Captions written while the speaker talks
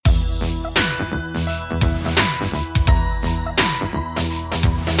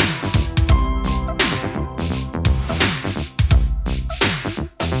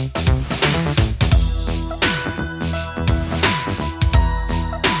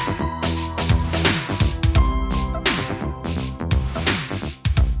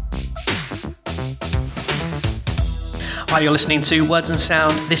Hi, you're listening to Words and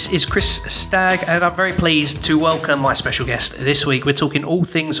Sound. This is Chris Stagg, and I'm very pleased to welcome my special guest this week. We're talking all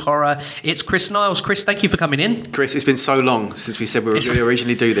things horror. It's Chris Niles. Chris, thank you for coming in. Chris, it's been so long since we said we were going to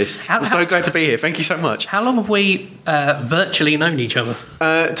originally do this. I'm so glad to be here. Thank you so much. How long have we virtually known each other?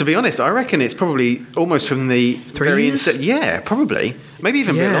 To be honest, I reckon it's probably almost from the 3 years? Yeah, probably. Maybe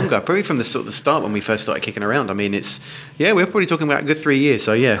even a bit longer. Probably from the sort of the start when we first started kicking around. I mean, we're probably talking about a good 3 years.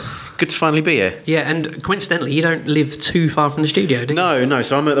 So yeah, good to finally be here. Yeah, and coincidentally, you don't live too far from the studio, do you? No.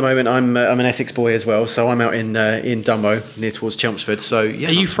 So I'm at the moment. I'm an Essex boy as well. So I'm out in Dunmow, near towards Chelmsford. So yeah.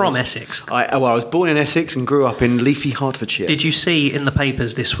 Are you from Essex? I was born in Essex and grew up in leafy Hertfordshire. Did you see in the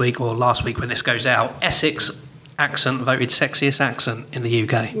papers this week or last week when this goes out, Essex accent voted sexiest accent in the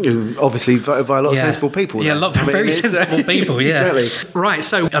UK? Obviously voted by a lot of sensible people. Yeah, a lot of very sensible people, yeah. Exactly. Right,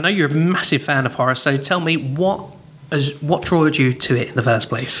 so I know you're a massive fan of horror, so tell me, what drew you to it in the first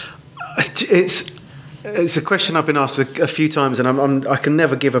place? It's a question I've been asked a few times, and I can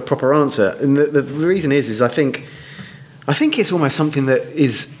never give a proper answer. And the reason is I think it's almost something that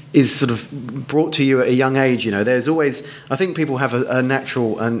is sort of brought to you at a young age. You know, there's always, I think people have a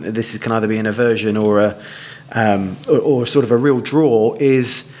natural, and this can either be an aversion or sort of a real draw.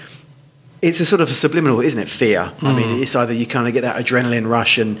 It's a sort of a subliminal, isn't it? Fear. I mean, it's either you kind of get that adrenaline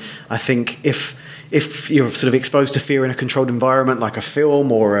rush, and I think if you're sort of exposed to fear in a controlled environment like a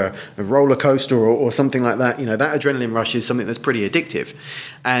film or a roller coaster or something like that, you know, that adrenaline rush is something that's pretty addictive,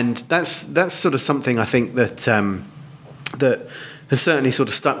 and that's sort of something I think that that has certainly sort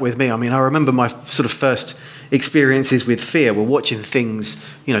of stuck with me. I mean, I remember my sort of first experiences with fear were watching things,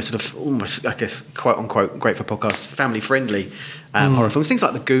 you know, sort of almost, I guess, quote unquote, great for podcast, family friendly horror films, things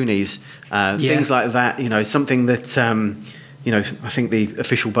like The Goonies, things like that. You know, something that you know, I think the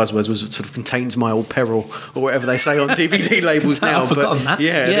official buzzword was sort of contains my old peril or whatever they say on DVD labels now. I've forgotten that.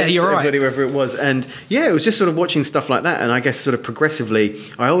 Yeah, you're right. Whatever it was, and yeah, it was just sort of watching stuff like that, and I guess sort of progressively,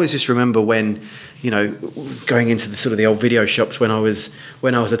 I always just remember when, you know, going into the sort of the old video shops when I was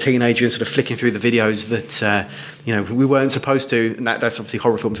a teenager and sort of flicking through the videos that you know, we weren't supposed to, and that's obviously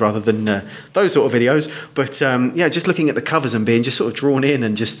horror films rather than those sort of videos. But yeah, just looking at the covers and being just sort of drawn in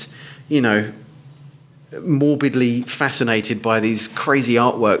and just, you know, morbidly fascinated by these crazy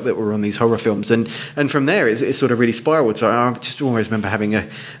artwork that were on these horror films, and from there it sort of really spiraled. So I just always remember having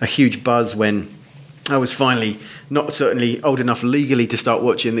a huge buzz when I was finally not certainly old enough legally to start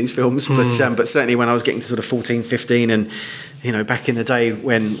watching these films, but certainly when I was getting to sort of 14, 15, and you know, back in the day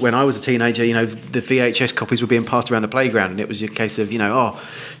when I was a teenager, you know, the VHS copies were being passed around the playground, and it was a case of, you know, oh,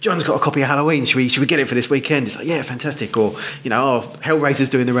 John's got a copy of Halloween, should we get it for this weekend? It's like, yeah, fantastic. Or, you know, oh, Hellraiser's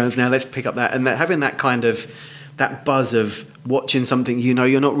doing the rounds now, let's pick up that. And having that kind of, that buzz of watching something you know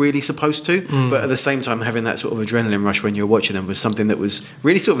you're not really supposed to, but at the same time having that sort of adrenaline rush when you're watching them was something that was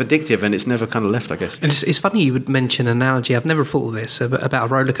really sort of addictive, and it's never kind of left, I guess. And it's funny you would mention an analogy. I've never thought of this about a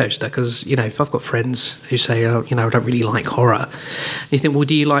roller coaster, because, you know, if I've got friends who say, oh, you know, I don't really like horror, and you think, well,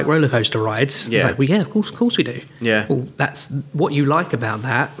 do you like roller coaster rides? Yeah. It's like, well, yeah, of course we do. Yeah. Well, that's what you like about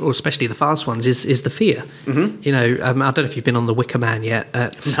that, or especially the fast ones, is the fear. Mm-hmm. You know, I don't know if you've been on the Wicker Man yet.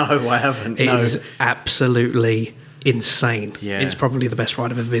 No, I haven't. It is absolutely insane. Yeah. It's probably the best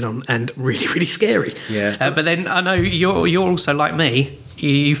ride I've ever been on, and really, really scary. Yeah. But then I know you're also like me.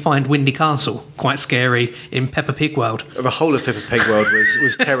 You find Windy Castle quite scary in Peppa Pig World. The whole of Peppa Pig World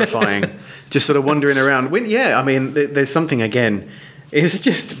was terrifying. Just sort of wandering around. Yeah, I mean, there's something again. It's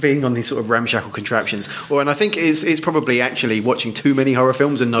just being on these sort of ramshackle contraptions. And I think it's probably actually watching too many horror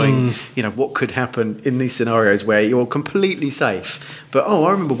films and knowing, you know, what could happen in these scenarios where you're completely safe. But,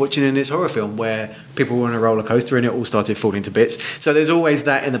 I remember watching in this horror film where people were on a roller coaster and it all started falling to bits. So there's always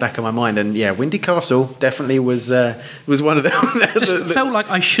that in the back of my mind. And yeah, Windy Castle definitely was one of them. Just felt like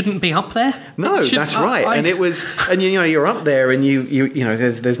I shouldn't be up there. No, that's right. And it was, and you know, you're up there and you know,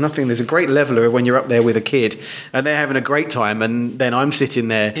 there's nothing, there's a great leveler when you're up there with a kid and they're having a great time, and then I'm sitting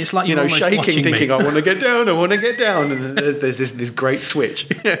there, it's like, you know, shaking, thinking, me. I want to get down, and there's this great switch.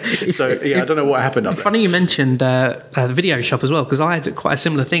 So yeah, I don't know what happened up there. Funny you mentioned the video shop as well, because I had quite a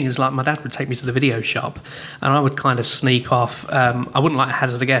similar thing. It's like my dad would take me to the video shop and I would kind of sneak off. I wouldn't like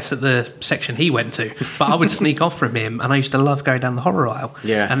hazard a guess at the section he went to, but I would sneak off from him, and I used to love going down the horror aisle.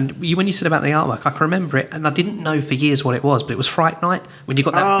 Yeah. And when you said about the artwork, I can remember it, and I didn't know for years what it was, but it was Fright Night, when you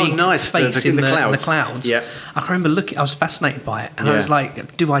got that big face in the clouds. Yeah. I can remember I was fascinated by it, and I was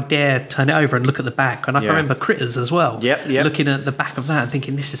like, do I dare turn it over and look at the back? And I can remember Critters as well. Yep. Looking at the back of that and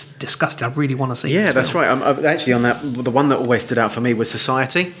thinking, this is disgusting, I really want to see this. Yeah, that's right. I'm actually on that, the one that always stood out for me was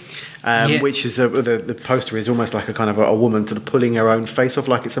Society. Which is the poster is almost like a kind of a woman sort of pulling her own face off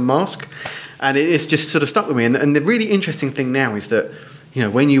like it's a mask, and it's just sort of stuck with me. And the really interesting thing now is that, you know,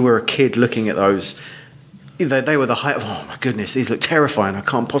 when you were a kid looking at those, they were the height of, oh my goodness, these look terrifying, I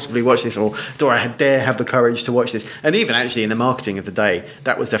can't possibly watch this, or do I dare have the courage to watch this? And even actually in the marketing of the day,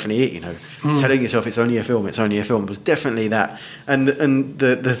 that was definitely it, telling yourself it's only a film was definitely that. And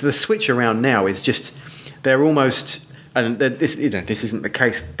the switch around now is just, they're almost, and this isn't the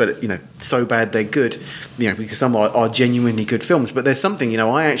case, but so bad they're good, because some are genuinely good films. But there's something,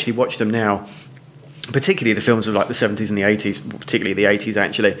 I actually watch them now, particularly the films of like the 70s and the 80s, particularly the 80s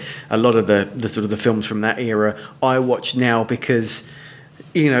actually. A lot of the sort of the films from that era I watch now because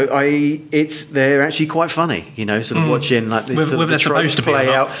they're actually quite funny, sort of watching like the tropes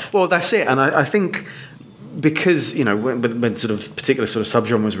play out. Well, that's it. And I think because when sort of particular sort of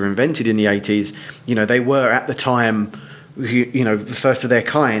subgenres were invented in the 80s, they were at the time the first of their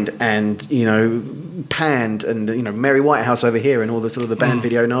kind, and panned, and Mary Whitehouse over here, and all the sort of the band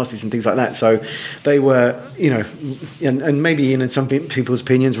video nasties and things like that. So they were and maybe in some people's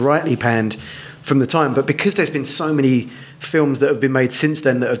opinions rightly panned from the time, but because there's been so many films that have been made since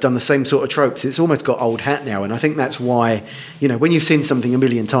then that have done the same sort of tropes, it's almost got old hat now. And I think that's why when you've seen something a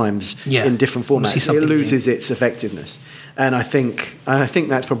million times in different formats, it loses its effectiveness. And I think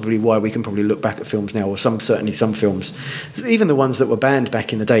that's probably why we can probably look back at films now, or certainly some films, even the ones that were banned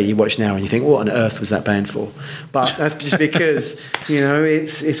back in the day, you watch now and you think, what on earth was that banned for? But that's just because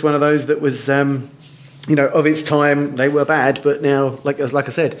it's one of those that was of its time, they were bad, but now, like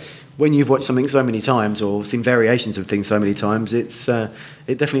I said, when you've watched something so many times or seen variations of things so many times, it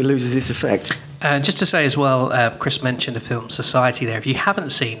definitely loses its effect. Just to say as well, Chris mentioned the film Society there. If you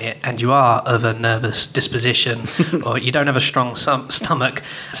haven't seen it and you are of a nervous disposition or you don't have a strong stomach,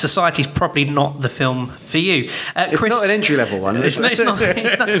 Society's probably not the film for you. It's Chris, not an entry-level one. It's not.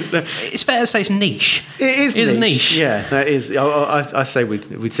 It's fair to say it's niche. It is niche. Yeah, that is. I say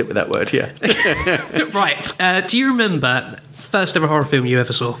we'd sit with that word, yeah. Right. Do you remember first ever horror film you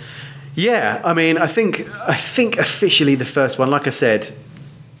ever saw? Yeah, I mean, I think officially the first one, like I said,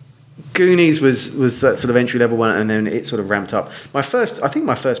 Goonies was that sort of entry level one, and then it sort of ramped up. My first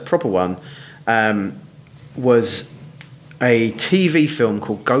proper one was a TV film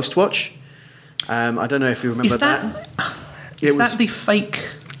called Ghostwatch. I don't know if you remember that. Is that the fake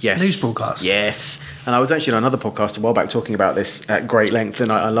news broadcast? Yes. And I was actually on another podcast a while back talking about this at great length, and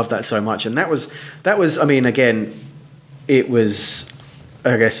I love that so much. And that was. I mean, again, it was,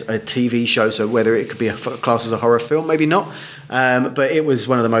 I guess, a TV show, so whether it could be classed as a horror film, maybe not. But it was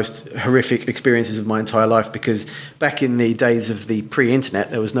one of the most horrific experiences of my entire life, because back in the days of the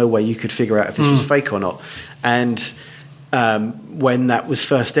pre-internet, there was no way you could figure out if this was fake or not. And when that was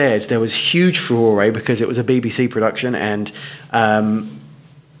first aired, there was huge furore because it was a BBC production, and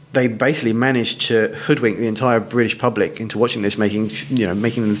they basically managed to hoodwink the entire British public into watching this, making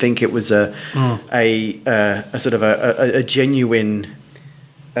them think it was a sort of a genuine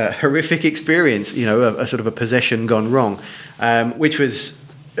horrific experience, a sort of a possession gone wrong, which was,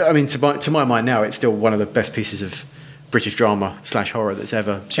 I mean, to my mind now, it's still one of the best pieces of British drama / horror that's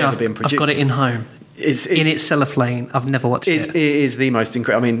ever been produced. I've got it in home. It's in its cellophane. I've never watched it. It is the most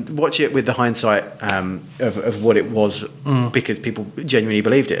incredible. I mean, watch it with the hindsight of what it was, because people genuinely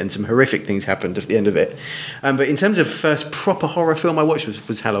believed it, and some horrific things happened at the end of it. But in terms of first proper horror film I watched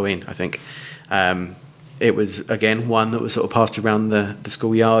was Halloween, I think. It was, again, one that was sort of passed around the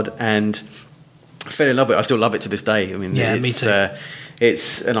schoolyard, and I fell in love with it. I still love it to this day. I mean, me too.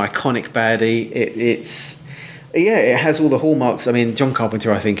 It's an iconic baddie. It has all the hallmarks. I mean, John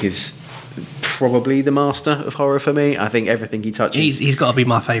Carpenter, I think, is probably the master of horror for me. I think everything he touches, he's got to be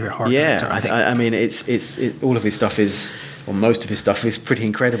my favourite horror character, I think. I mean, it's all of his stuff is, or most of his stuff is, pretty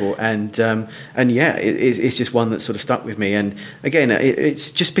incredible, and it's just one that sort of stuck with me. And again,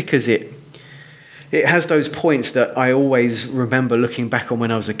 it's just because it has those points that I always remember looking back on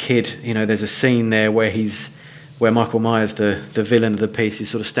when I was a kid. There's a scene there where Michael Myers, the villain of the piece, is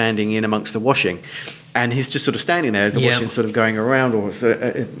sort of standing in amongst the washing, and he's just sort of standing there as the washing's sort of going around, I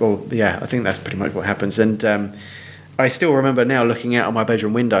think that's pretty much what happens. And I still remember now looking out on my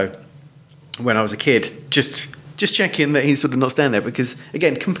bedroom window when I was a kid, just checking that he's sort of not standing there, because,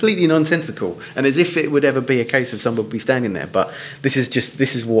 again, completely nonsensical, and as if it would ever be a case of someone would be standing there. But this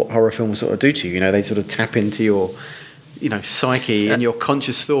is what horror films sort of do to you. They sort of tap into your psyche and your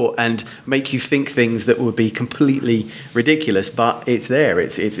conscious thought, and make you think things that would be completely ridiculous, but it's there.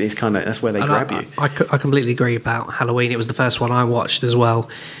 It's kind of, that's where they grab you. I completely agree about Halloween. It was the first one I watched as well,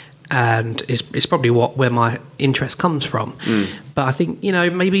 and it's probably where my interest comes from. But I think,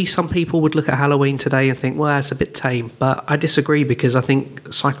 maybe some people would look at Halloween today and think, well, it's a bit tame, but I disagree, because I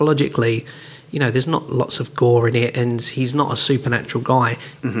think psychologically, there's not lots of gore in it, and he's not a supernatural guy.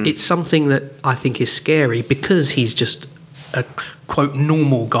 It's something that I think is scary, because he's just a quote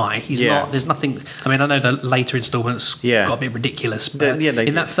normal guy. He's Yeah. not. There's nothing. I mean, I know the later installments Yeah. got a bit ridiculous, but They in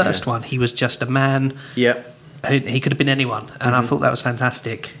did, that first yeah. one, he was just a man. Yeah. He could have been anyone, and I thought that was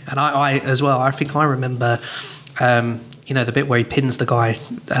fantastic. And I as well. I think I remember. The bit where he pins the guy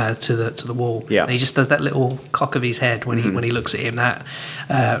to the wall. Yeah. And he just does that little cock of his head when he looks at him. That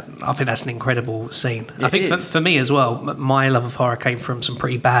I think that's an incredible scene. I think for me as well, my love of horror came from some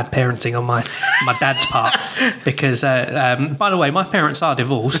pretty bad parenting on my dad's part. Because by the way, my parents are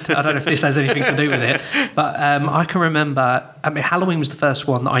divorced. I don't know if this has anything to do with it, but I can remember. I mean, Halloween was the first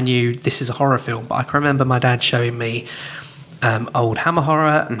one that I knew this is a horror film. But I can remember my dad showing me. Old Hammer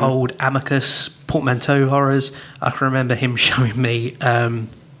horror, old Amicus, portmanteau horrors. I can remember him showing me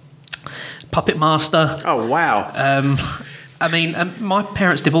Puppet Master. Oh, wow. My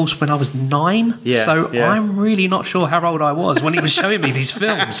parents divorced when I was 9, so I'm really not sure how old I was when he was showing me these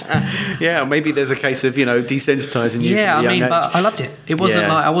films. Yeah, maybe there's a case of, desensitising you. Yeah, from a young age. but I loved it. It wasn't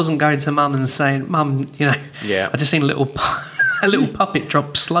like I wasn't going to mum and saying, "Mum, I just seen a little puppet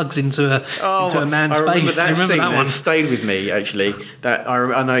drop slugs into a man's I remember face." That you remember scene that one? that stayed with me, actually. That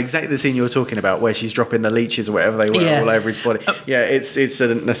I know exactly the scene you're talking about, where she's dropping the leeches or whatever they were all over his body. That's a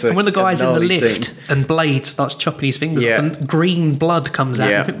And when the guy's in the gnarly lift scene. and Blade starts chopping his fingers off and green blood comes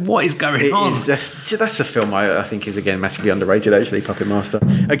out, you think, what is going on? That's a film I think is, again, massively underrated, actually, Puppet Master.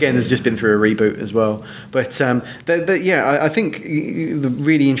 Again, has just been through a reboot as well. But, I think the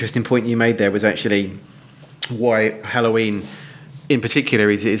really interesting point you made there was actually why Halloween in particular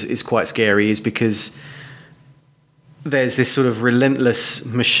is quite scary, is because there's this sort of relentless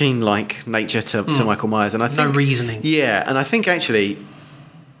machine-like nature to Michael Myers, and I think no reasoning. Yeah, and I think actually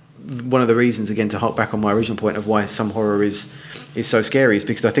one of the reasons, again, to hark back on my original point of why some horror is so scary, is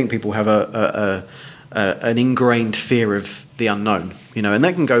because I think people have an ingrained fear of the unknown, and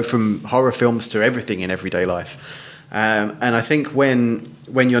that can go from horror films to everything in everyday life. And I think when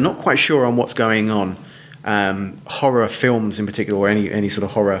you're not quite sure on what's going on, horror films in particular, or any sort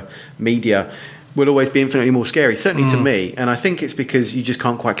of horror media, will always be infinitely more scary, certainly to me. And I think it's because you just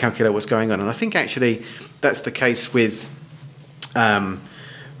can't quite calculate what's going on. And I think actually that's the case with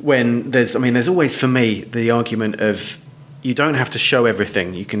when there's always, for me, the argument of you don't have to show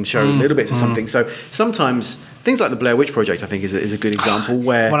everything. You can show little bits of something. So sometimes things like the Blair Witch Project, I think, is a good example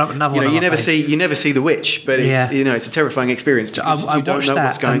where you never see the witch, but it's a terrifying experience because I you don't watched know that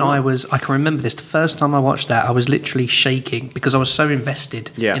what's going and on. I can remember this. The first time I watched that, I was literally shaking because I was so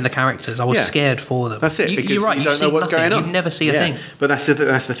invested in the characters. I was scared for them. That's it. Because you're right. you don't know what's going on. You never see a thing. But that's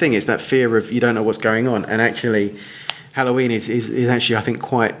the thing. It's that fear of you don't know what's going on, and actually. Halloween is actually, I think,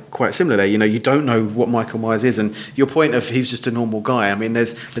 quite similar there. You don't know what Michael Myers is, and your point of he's just a normal guy. I mean,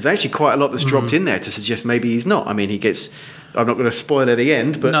 there's actually quite a lot that's dropped in there to suggest maybe he's not. I mean, he gets. I'm not going to spoil at the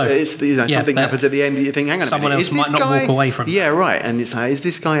end, but it's something happens at the end. You think, hang on a minute, someone else might not walk away from. Yeah, right. And it's like, is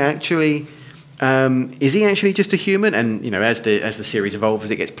this guy actually? Is he actually just a human? And as the series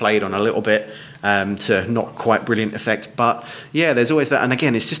evolves, it gets played on a little bit to not quite brilliant effect. But yeah, there's always that. And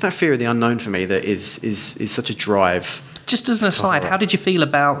again, it's just that fear of the unknown for me that is such a drive. Just as an aside, how did you feel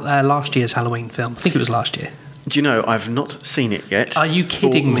about last year's Halloween film? I think it was last year. Do you know, I've not seen it yet. Are you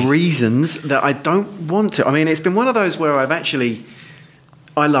kidding me? For reasons that I don't want to. I mean, it's been one of those where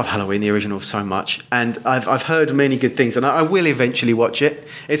I love Halloween, the original, so much, and I've heard many good things, and I will eventually watch it.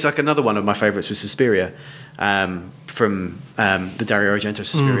 It's like another one of my favourites was Suspiria, from the Dario Argento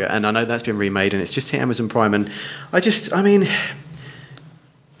Suspiria, and I know that's been remade, and it's just hit Amazon Prime, and like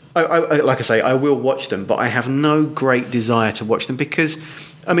I say, I will watch them, but I have no great desire to watch them because,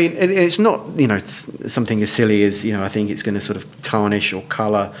 I mean, it's not, something as silly as, I think it's going to sort of tarnish or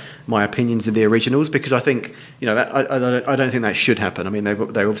colour my opinions of the originals, because I think, that I don't think that should happen. I mean, they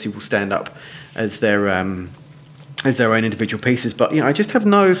obviously will stand up as their own individual pieces, but I just have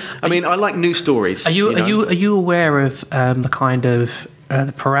no. I mean, I like new stories. Are you aware of the kind of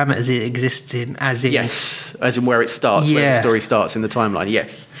the parameters it exists in, as in as in where it starts, where the story starts in the timeline?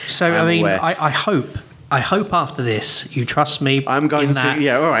 Yes. So I hope after this you trust me. I'm going to.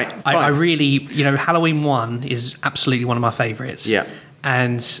 Yeah. All right. Fine. I really, Halloween 1 is absolutely one of my favourites. Yeah.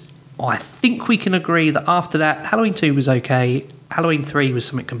 And I think we can agree that after that, Halloween 2 was okay. Halloween 3 was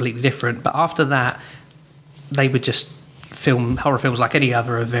something completely different. But after that, they would just film horror films like any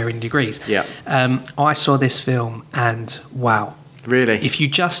other of varying degrees. Yeah. I saw this film and wow. Really? If you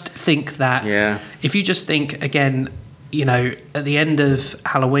just think that, if you just think, again, at the end of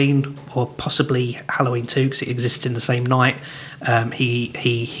Halloween, or possibly Halloween 2, because it exists in the same night,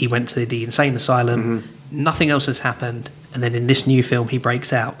 he went to the insane asylum. Nothing else has happened. and then in this new film he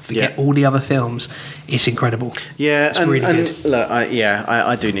breaks out. Forget all the other films. It's incredible. Yeah, it's really good. Look,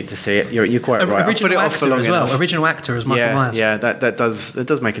 I do need to see it. You're quite right. Original I put it off for long actor as well. enough. Original actor as Michael Myers. Yeah, that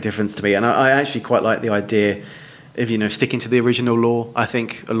does make a difference to me, and I actually quite like the idea of sticking to the original lore. I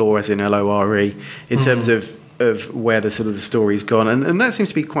think a lore as in LORE in terms of where the sort of the story's gone, and that seems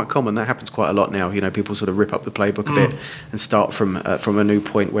to be quite common. That happens quite a lot now. People sort of rip up the playbook a bit and start from a new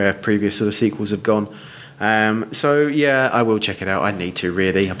point where previous sort of sequels have gone. So yeah, I will check it out. I need to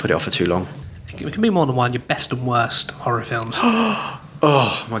really. I put it off for too long. It can be more than one. Your best and worst horror films.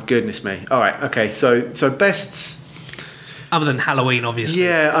 Oh my goodness me! All right, okay. So bests. Other than Halloween, obviously.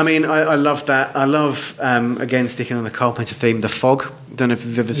 Yeah, I mean, I love that. I love, again, sticking on the Carpenter theme, The Fog. Don't know if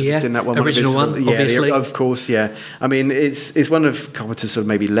you've ever seen that one. Original one, obviously. Of course, yeah. I mean, it's one of Carpenter's sort of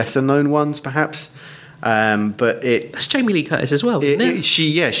maybe lesser-known ones, perhaps. But that's Jamie Lee Curtis as well, isn't it?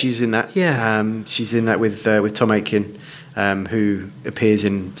 She's in that. Yeah. She's in that with Tom Aitken, who appears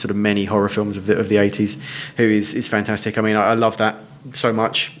in sort of many horror films of the 80s, who is fantastic. I mean, I love that so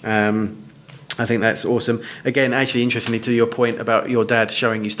much. I think that's awesome. Again, actually, interestingly, to your point about your dad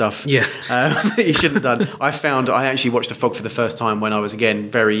showing you stuff that you shouldn't have done. I actually watched The Fog for the first time when I was, again,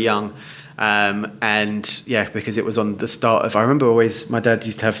 very young. And yeah, because it was on the start of, I remember always, my dad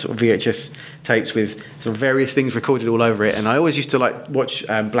used to have sort of VHS tapes with sort of various things recorded all over it. And I always used to like watch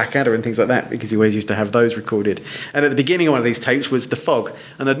Blackadder and things like that because he always used to have those recorded. And at the beginning of one of these tapes was The Fog.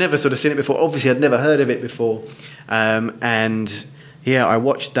 And I'd never sort of seen it before. Obviously, I'd never heard of it before. And yeah, I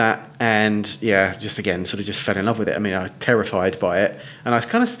watched that and yeah, just again, sort of just fell in love with it. I mean, I was terrified by it and I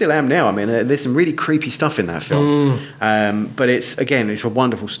kind of still am now. I mean, there's some really creepy stuff in that film. But it's a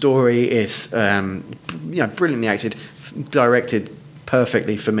wonderful story. It's, brilliantly acted, directed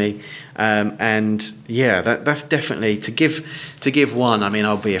perfectly for me. And yeah, that's definitely to give one. I mean,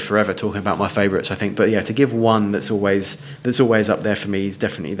 I'll be here forever talking about my favourites, I think. But yeah, to give one that's always up there for me is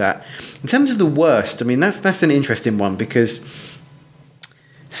definitely that. In terms of the worst, I mean, that's an interesting one because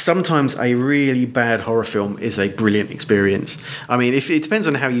sometimes a really bad horror film is a brilliant experience. I mean, if it depends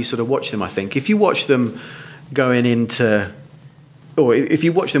on how you sort of watch them, I think. If you watch them going into, or if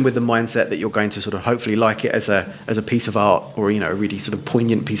you watch them with the mindset that you're going to sort of hopefully like it as a piece of art or, a really sort of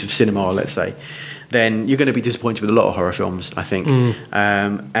poignant piece of cinema, let's say, then you're going to be disappointed with a lot of horror films, I think.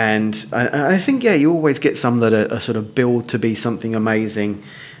 And I think, yeah, you always get some that are sort of billed to be something amazing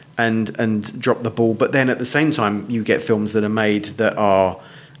and drop the ball. But then at the same time, you get films that are made that are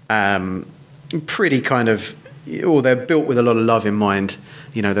pretty kind of, or they're built with a lot of love in mind.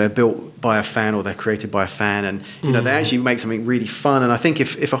 They're built by a fan or they're created by a fan, and they actually make something really fun. And I think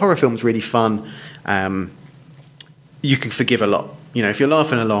if a horror film's really fun, you can forgive a lot. If you're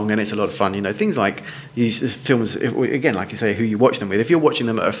laughing along and it's a lot of fun, things like films, again, like you say, who you watch them with. If you're watching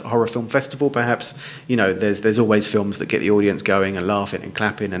them at a horror film festival, perhaps, there's always films that get the audience going and laughing and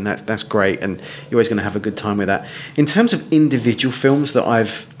clapping, and that's great, and you're always going to have a good time with that. In terms of individual films that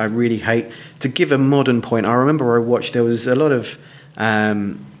I really hate, to give a modern point, I remember I watched, there was a lot of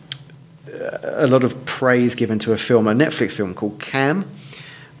praise given to a Netflix film called Cam,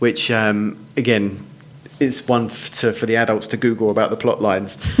 which, again, it's one for the adults to Google about the plot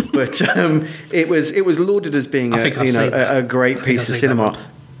lines, but it was lauded as being a great piece of cinema.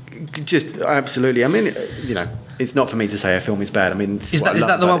 Just absolutely. I mean, it's not for me to say a film is bad. I mean, is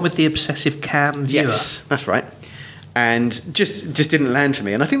that the one with the obsessive cam viewer? Yes, that's right. And just didn't land for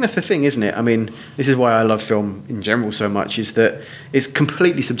me. And I think that's the thing, isn't it? I mean, this is why I love film in general so much, is that it's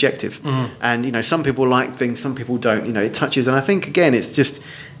completely subjective. And some people like things, some people don't. It touches, and I think again, it's just.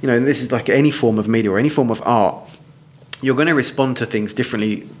 This is like any form of media or any form of art. You're going to respond to things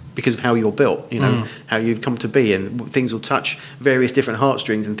differently because of how you're built, how you've come to be, and things will touch various different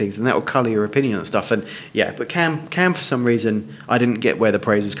heartstrings and things, and that will colour your opinion and stuff. And yeah, but Cam for some reason, I didn't get where the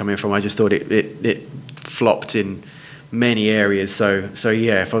praise was coming from. I just thought it flopped in many areas. So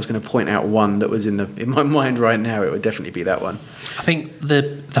yeah, if I was going to point out one that was in my mind right now, it would definitely be that one. I think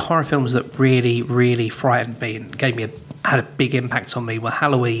the horror films that really, really frightened me and had a big impact on me were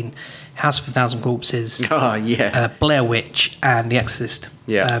Halloween, House of a Thousand Corpses, Blair Witch, and The Exorcist.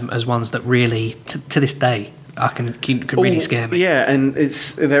 As ones that really, to this day, can really scare me. Yeah, and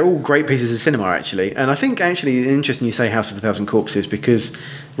they're all great pieces of cinema, actually. And I think actually interesting you say House of a Thousand Corpses, because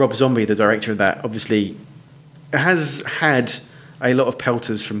Rob Zombie, the director of that, obviously has had a lot of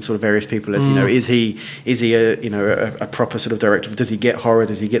pelters from sort of various people, as is he a proper sort of director? Does he get horror?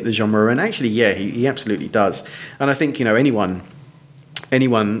 Does he get the genre? And actually, yeah, he absolutely does. And I think anyone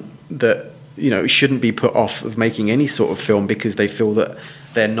that shouldn't be put off of making any sort of film because they feel that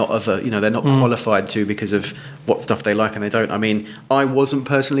they're not they're not qualified to because of what stuff they like and they don't. I mean, I wasn't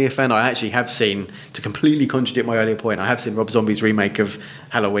personally a fan. I actually have seen, to completely contradict my earlier point, I have seen Rob Zombie's remake of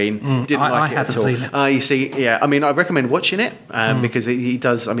Halloween. Didn't like it at all. Seen it. You see, yeah. I mean, I recommend watching it because he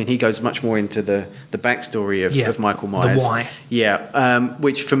does. I mean, he goes much more into the backstory of Michael Myers. The why. Yeah,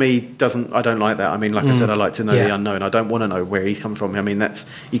 which for me doesn't. I don't like that. I mean, like I said, I like to know the unknown. I don't want to know where he come from. I mean, that's,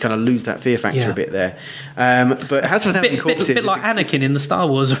 you kind of lose that fear factor a bit there. But House of a Thousand Corpses, a bit like Anakin in the Star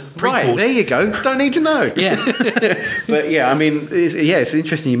Wars prequels. Right, there you go. Don't need to know. Yeah. But yeah, I mean, it's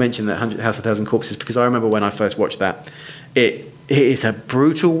interesting you mentioned that House of a Thousand Corpses, because I remember when I first watched that, it is a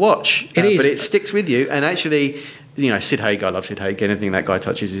brutal watch. It is. But it sticks with you. And actually, Sid Haig, I love Sid Haig. Anything that guy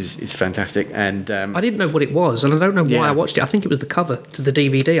touches is fantastic. And I didn't know what it was, and I don't know why I watched it. I think it was the cover to the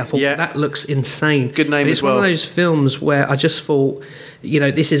DVD. I thought, that looks insane. Good name as well. It's one of those films where I just thought,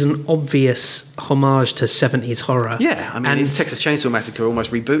 this is an obvious homage to 70s horror. Yeah, I mean, it's Texas Chainsaw Massacre almost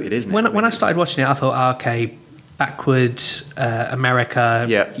rebooted, isn't it? When I started watching it, I thought, okay, backward America,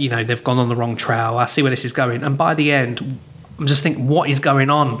 they've gone on the wrong trail. I see where this is going. And by the end, I'm just thinking, what is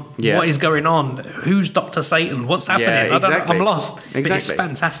going on? Yeah. What is going on? Who's Dr. Satan? What's happening? Yeah, exactly. I'm lost. Exactly. But it's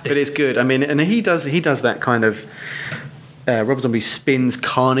fantastic. But it's good. I mean, and he does that kind of... Rob Zombie spins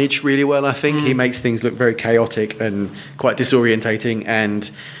carnage really well, I think. He makes things look very chaotic and quite disorientating and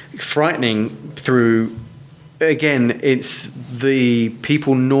frightening through... Again, it's the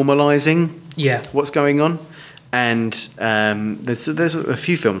people normalising what's going on. And there's a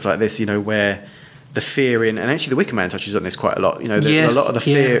few films like this, where the fear in, and actually The Wicker Man touches on this quite a lot. A lot of the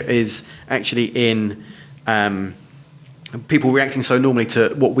fear is actually in people reacting so normally to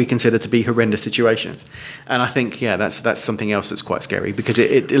what we consider to be horrendous situations. And I think, that's something else that's quite scary, because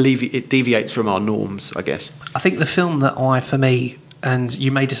it deviates from our norms, I guess. I think the film that for me, and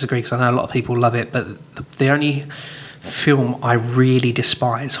you may disagree because I know a lot of people love it, but the only film I really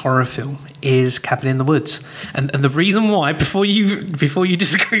despise, horror film, is Cabin in the Woods. And the reason why, before you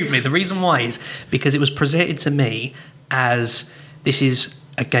disagree with me, the reason why is because it was presented to me as, this is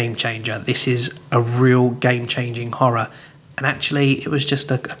a game changer, this is a real game-changing horror. And actually, it was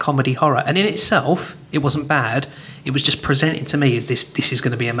just a comedy horror. And in itself, it wasn't bad. It was just presented to me as this is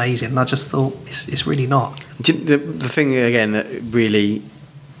going to be amazing. And I just thought, it's really not. The thing, again, that really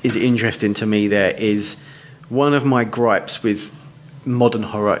is interesting to me there is, one of my gripes with modern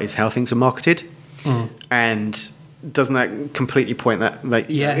horror is how things are marketed. And doesn't that completely point that...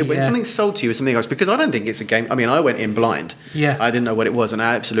 when something's sold to you as something else, because I don't think it's a game... I mean, I went in blind. Yeah. I didn't know what it was, and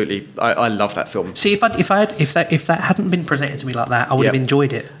I love that film. See, if that hadn't been presented to me like that, I would have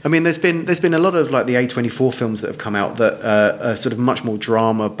enjoyed it. I mean, there's been a lot of like the A24 films that have come out that are sort of much more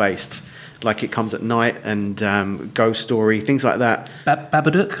drama based, like It Comes at Night and Ghost Story, things like that.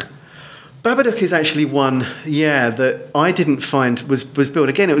 Babadook. Babadook is actually one, that I didn't find was billed.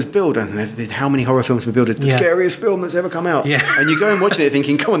 Again, it was billed, and how many horror films were billed? It's the scariest film that's ever come out. Yeah. And you go and watching it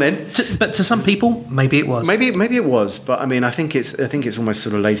thinking, come on then. But to some people, maybe it was. Maybe it was, but I mean, I think it's almost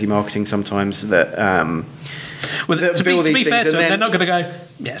sort of lazy marketing sometimes that... to be fair to them, they're not going to go,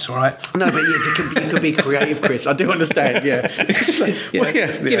 it's all right. No, but you could be creative, Chris. I do understand, Give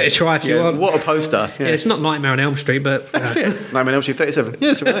it a try if you want. What a poster. Yeah, it's not Nightmare on Elm Street, but... That's it. Nightmare on Elm Street 37.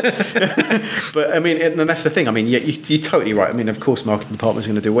 Yeah, it's all right. But, I mean, and that's the thing. I mean, you're totally right. I mean, of course, marketing departments are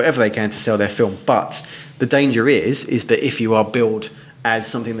going to do whatever they can to sell their film, but the danger is that if you are billed as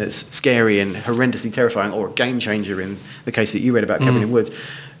something that's scary and horrendously terrifying, or a game changer in the case that you read about Cabin in the Woods,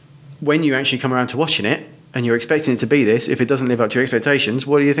 when you actually come around to watching it, and you're expecting it to be this, if it doesn't live up to your expectations,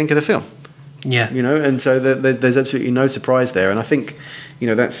 what do you think of the film? Yeah. And so there's absolutely no surprise there. And I think,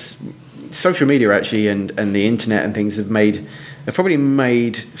 that's social media actually and the internet and things have probably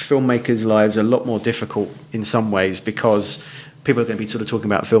made filmmakers' lives a lot more difficult in some ways, because people are going to be sort of talking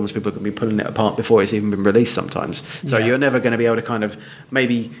about films, people are going to be pulling it apart before it's even been released sometimes. So you're never going to be able to kind of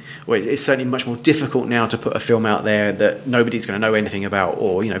it's certainly much more difficult now to put a film out there that nobody's going to know anything about,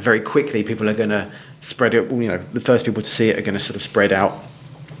 or, very quickly people are going to spread it, the first people to see it are going to sort of spread out,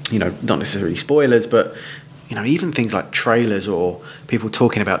 not necessarily spoilers, but, even things like trailers or people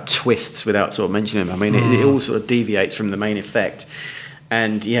talking about twists without sort of mentioning them. I mean, it all sort of deviates from the main effect.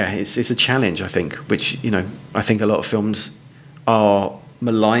 And it's a challenge, I think, which, I think a lot of films are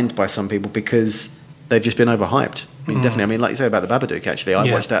maligned by some people because they've just been overhyped. I mean, definitely. I mean, like you say about the Babadook, actually, I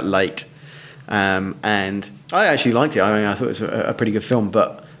watched that late, and I actually liked it. I mean, I thought it was a pretty good film,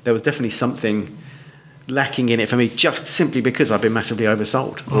 but there was definitely something lacking in it for me, just simply because I've been massively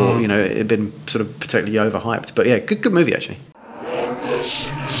oversold, or it had been sort of particularly overhyped. But yeah, good movie actually.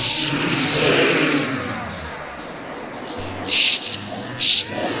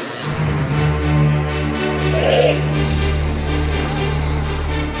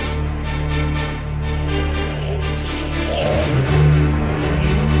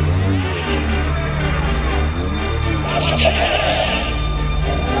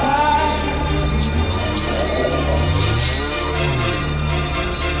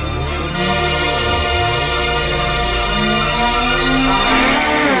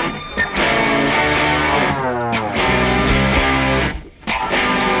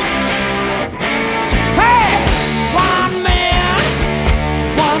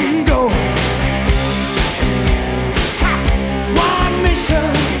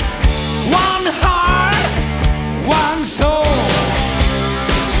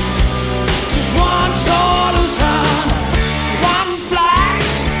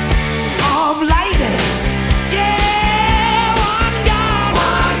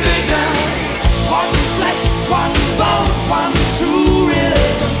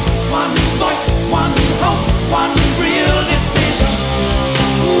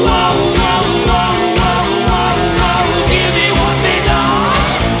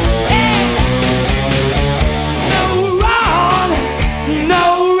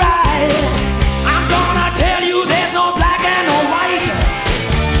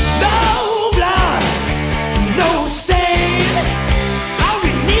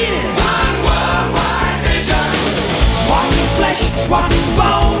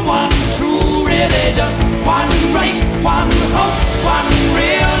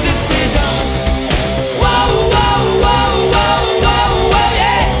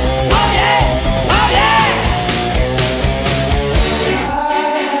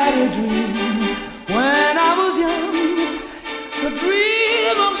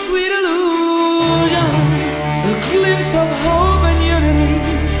 of hope and unity,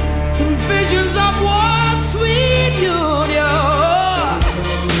 and visions of one sweet union.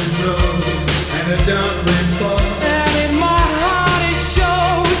 And a dark rain falls. And in my heart it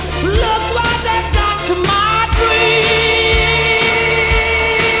shows. Look what they've done to my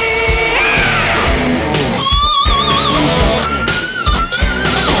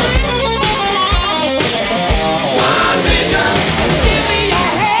One vision. Give me your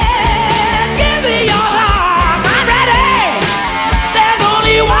hands, give me your hearts. I'm ready. There's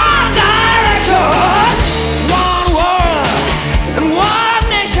only one direction, one world, and one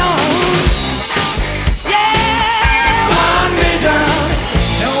nation. Yeah, one vision.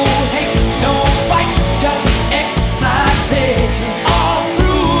 No hate, no fight, just excitation. All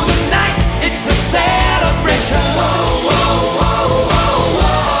through the night, it's a celebration. Whoa, whoa, whoa, whoa,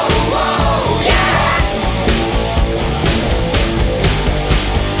 whoa, whoa, yeah.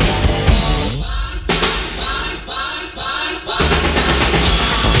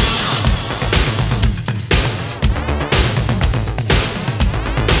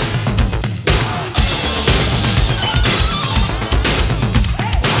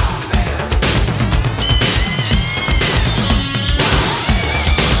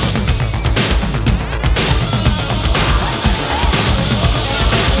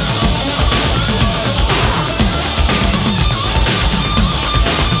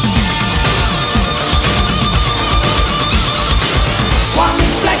 One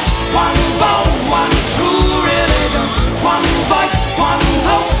flesh, one bone, one true religion. One voice, one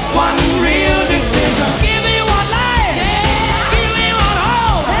hope, one real decision. Give me one life, yeah. Give me one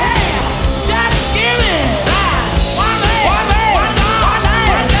hope, hey. Just give me that. One way, one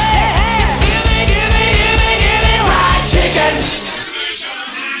life, yeah. Just give me fried chicken.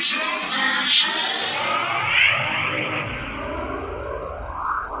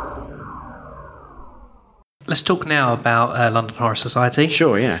 Let's talk now about London Horror Society.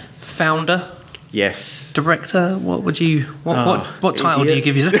 Sure, yeah. Founder, Yes. director. What would you? What title do you idiot.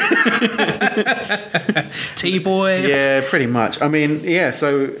 give yourself? T-boy. Yeah, pretty much. I mean, yeah,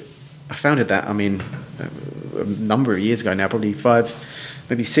 so I founded that, I mean, a number of years ago now, probably 5,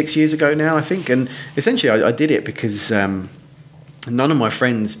 maybe 6 years ago now, I think. And essentially I did it because none of my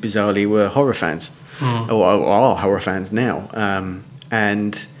friends, bizarrely, were horror fans, or are horror fans now.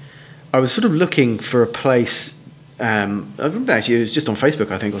 And I was sort of looking for a place. I remember actually it was just on Facebook,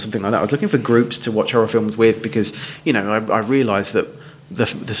 I think, or something like that. I was looking for groups to watch horror films with because, you know, I realised that the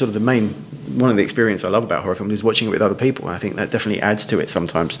sort of the main one of the experience I love about horror films is watching it with other people. And I think that definitely adds to it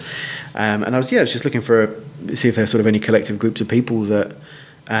sometimes. And I was just looking for see if there's sort of any collective groups of people that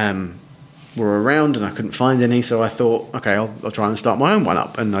were around, and I couldn't find any. So I thought, okay, I'll try and start my own one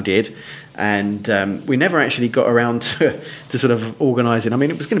up, and I did. And we never actually got around to sort of organising. I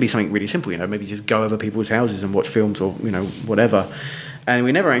mean, it was going to be something really simple, you know, maybe just go over people's houses and watch films or, you know, whatever. And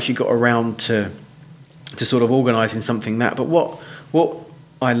we never actually got around to sort of organising something that. But what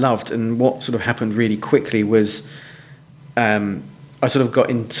I loved and what sort of happened really quickly was I sort of got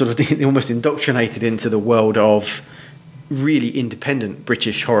in sort of almost indoctrinated into the world of really independent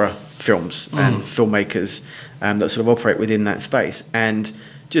British horror films and filmmakers that sort of operate within that space, and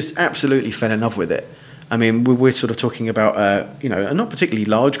just absolutely fell in love with it. I mean, we're sort of talking about you know, a not particularly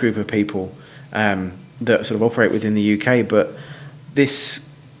large group of people that sort of operate within the UK, but this,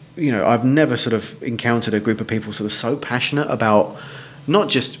 you know, I've never sort of encountered a group of people sort of so passionate about not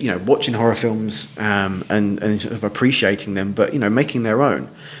just, you know, watching horror films and sort of appreciating them, but, you know, making their own.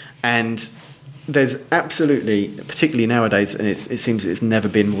 And there's absolutely, particularly nowadays, and it seems it's never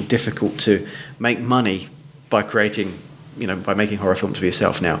been more difficult to make money by creating, you know, by making horror films for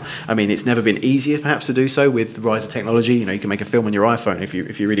yourself now. I mean, it's never been easier perhaps to do so with the rise of technology. You know, you can make a film on your iPhone if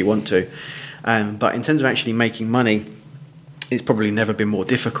you really want to. But in terms of actually making money, it's probably never been more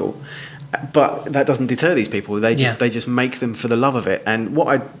difficult. But that doesn't deter these people. They just make them for the love of it. And what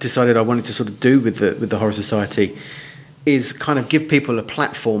I decided I wanted to sort of do with the Horror Society is kind of give people a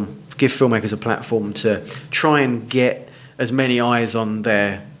platform, give filmmakers a platform to try and get as many eyes on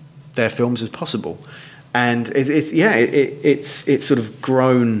their films as possible. And it's sort of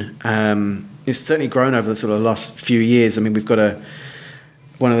grown. It's certainly grown over the sort of last few years. I mean, we've got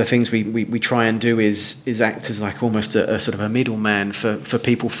one of the things we try and do is act as like almost a sort of a middleman for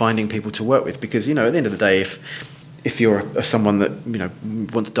people finding people to work with, because, you know, at the end of the day, if you're someone that, you know,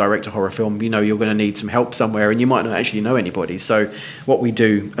 wants to direct a horror film, you know, you're going to need some help somewhere, and you might not actually know anybody. So what we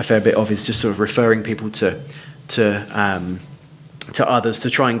do a fair bit of is just sort of referring people to to others to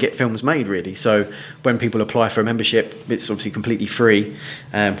try and get films made, really. So when people apply for a membership, it's obviously completely free.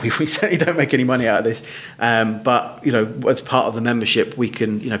 We certainly don't make any money out of this, but as part of the membership, we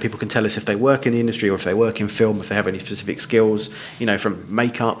can, people can tell us if they work in the industry or if they work in film, if they have any specific skills, from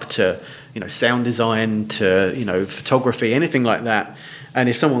makeup to sound design to photography, anything like that. And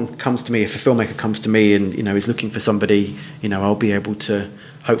if someone comes to me, if a filmmaker comes to me and is looking for somebody, I'll be able to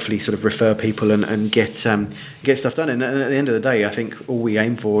hopefully sort of refer people and get stuff done. And at the end of the day, I think all we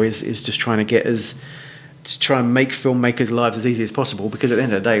aim for is just trying to try and make filmmakers' lives as easy as possible. Because at the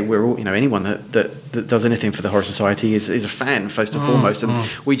end of the day, we're all, anyone that does anything for the Horror Society is a fan first and foremost, and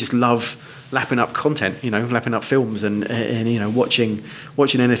we just love lapping up content, lapping up films and watching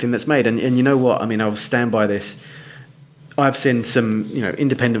anything that's made. And you know what? I mean, I'll stand by this. I've seen some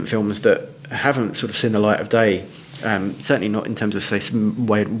independent films that haven't sort of seen the light of day. Certainly not in terms of, say, some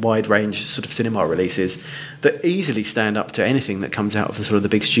wide range sort of cinema releases that easily stand up to anything that comes out of the sort of the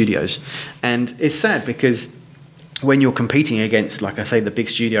big studios. And it's sad because when you're competing against, like I say, the big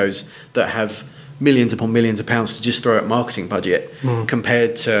studios that have millions upon millions of pounds to just throw at marketing budget,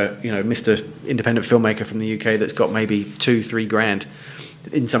 compared to Mr. Independent filmmaker from the UK that's got maybe 2-3 grand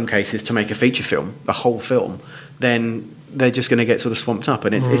in some cases to make a feature film, a whole film, then they're just going to get sort of swamped up.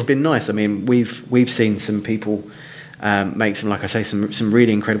 And it's been nice. I mean, we've seen some people make some, like I say, some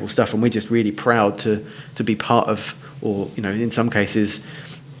really incredible stuff, and we're just really proud to be part of, or in some cases,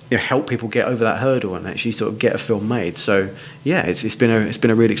 help people get over that hurdle and actually sort of get a film made. So yeah, it's been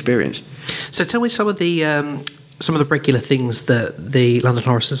a real experience. So tell me some of the regular things that the London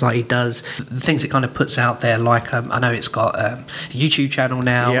Horror Society does, the things it kind of puts out there, like I know it's got a YouTube channel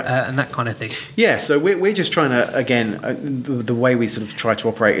now, and that kind of thing. Yeah, so we're just trying to, again, the way we sort of try to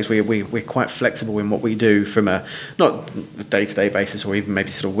operate is we're quite flexible in what we do from a, not a day-to-day basis or even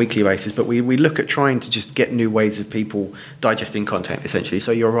maybe sort of weekly basis, but we look at trying to just get new ways of people digesting content, essentially.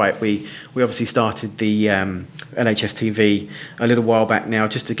 So you're right, we obviously started the LHS TV a little while back now,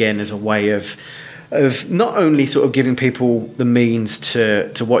 just again as a way of not only sort of giving people the means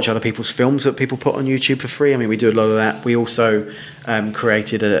to watch other people's films that people put on YouTube for free. I mean, we do a lot of that. We also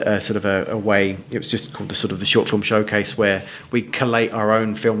created a sort of a way, it was just called the short film showcase, where we collate our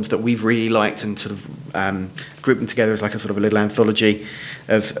own films that we've really liked and sort of group them together as like a sort of a little anthology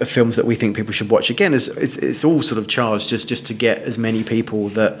of films that we think people should watch. Again, it's all sort of charged just to get as many people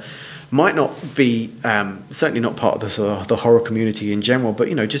that might not be certainly not part of the horror community in general, but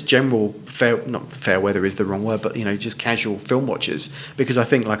just general fair weather is the wrong word, but just casual film watchers, because I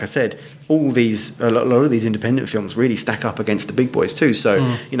think, like I said, a lot of these independent films really stack up against the big boys too. So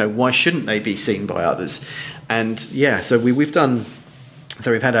why shouldn't they be seen by others? And yeah, so we've done.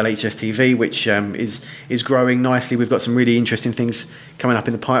 So we've had LHS TV, which is growing nicely. We've got some really interesting things coming up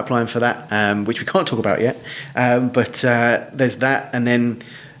in the pipeline for that, which we can't talk about yet. But there's that, and then.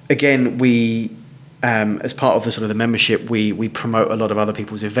 Again, we, as part of the sort of the membership, we promote a lot of other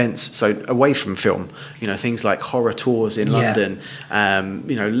people's events. So away from film, things like horror tours in London,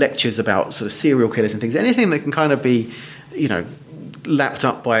 lectures about sort of serial killers and things. Anything that can kind of be, lapped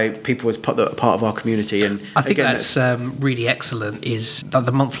up by people as part of our community. And I think that's really excellent. Is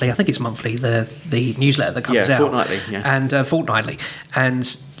the monthly? I think it's monthly. The newsletter that comes out fortnightly, and fortnightly, and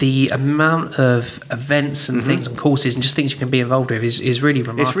the amount of events and things and courses and just things you can be involved with is really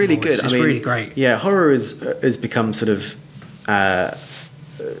remarkable. It's really good. It's really great. Yeah, horror has become sort of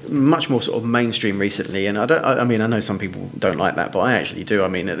much more sort of mainstream recently, and I know some people don't like that, but I actually do. I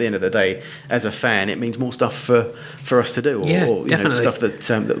mean, at the end of the day, as a fan, it means more stuff for us to do, or stuff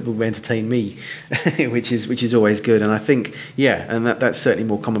that will entertain me, which is always good. And I think, and that's certainly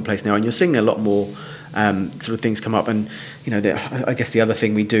more commonplace now, and you're seeing a lot more sort of things come up. And I guess the other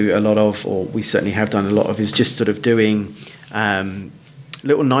thing we do a lot of, or we certainly have done a lot of, is just sort of doing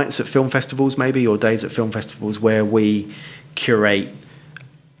little nights at film festivals, maybe, or days at film festivals, where we curate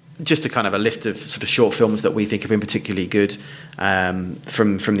just a kind of a list of sort of short films that we think have been particularly good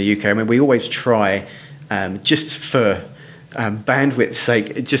from the UK. I mean, we always try, just for bandwidth's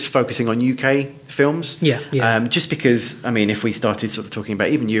sake, just focusing on UK films. Just because, I mean, if we started sort of talking about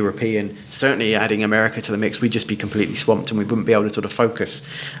even European, certainly adding America to the mix, we'd just be completely swamped and we wouldn't be able to sort of focus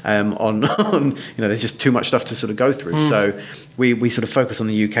on there's just too much stuff to sort of go through. So we sort of focus on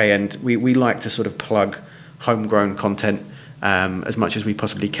the UK, and we like to sort of plug homegrown content as much as we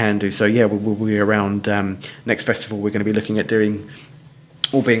possibly can do. So we'll be around next festival. We're going to be looking at doing,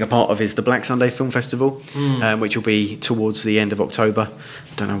 or being a part of, is the Black Sunday Film Festival, which will be towards the end of October.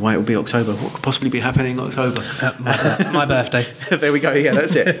 I don't know why it will be October. What could possibly be happening in October? My birthday. There we go. Yeah,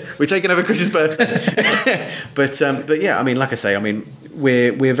 that's it. We're taking over Chris's birthday. But yeah, I mean, like I say, I mean,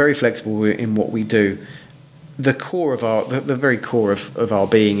 we're very flexible in what we do. the core of the very core of our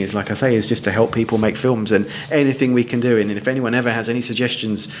being is, like I say, is just to help people make films, and anything we can do. And if anyone ever has any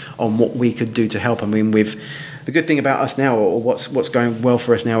suggestions on what we could do to help, I mean, the good thing about us now, or what's going well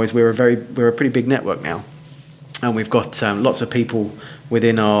for us now, is we're a pretty big network now, and we've got lots of people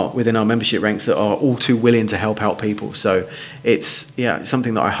within our membership ranks that are all too willing to help out people. So it's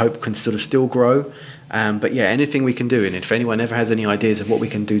something that I hope can sort of still grow. But yeah, anything we can do, and if anyone ever has any ideas of what we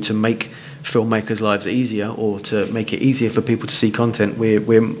can do to make filmmakers' lives easier, or to make it easier for people to see content,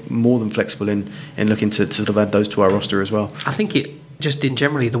 we're more than flexible in looking to sort of add those to our roster as well. I think it just in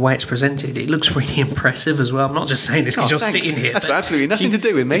generally the way it's presented, it looks really impressive as well. I'm not just saying this because you're thanks. sitting here. That's got absolutely nothing to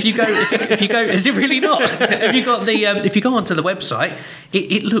do with me. If you go, is it really not? Have you got the? If you go onto the website,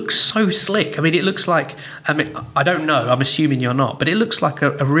 it looks so slick. I mean, it looks like. I mean, I don't know. I'm assuming you're not, but it looks like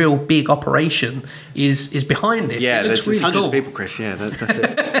a real big operation is behind this. Yeah, it looks there's really hundreds cool. of people, Chris. Yeah, that's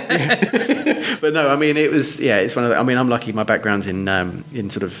it. Yeah. But no, I mean, it was. Yeah, it's one of the. I mean, I'm lucky. My background's in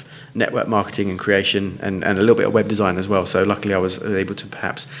sort of network marketing and creation, and a little bit of web design as well. So luckily, I was able to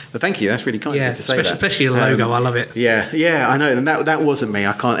perhaps. But thank you. That's really kind of you to say that. Especially the logo. I love it. Yeah, I know. And that wasn't me.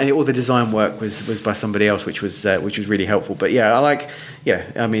 I can't. All the design work was by somebody else, which was really helpful. But yeah, I like. Yeah,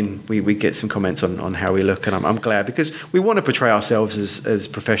 I mean, we get some comments on how we look, and I'm glad, because we want to portray ourselves as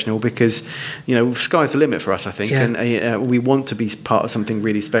professional, because, you know, sky's the limit for us, I think, Yeah. and we want to be part of something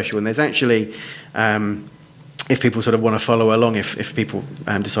really special. And there's actually, if people sort of want to follow along, if people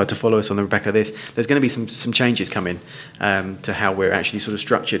decide to follow us on the Rebecca This, there's going to be some changes coming to how we're actually sort of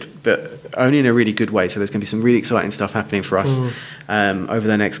structured, but only in a really good way. So there's going to be some really exciting stuff happening for us over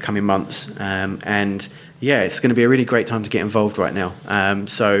the next coming months, and yeah, it's going to be a really great time to get involved right now.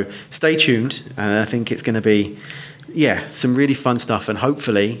 So stay tuned. I think it's going to be, some really fun stuff, and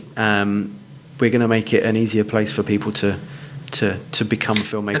hopefully we're going to make it an easier place for people to become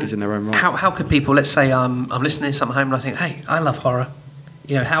filmmakers in their own right. How could people? Let's say I'm listening to something home and I think, hey, I love horror.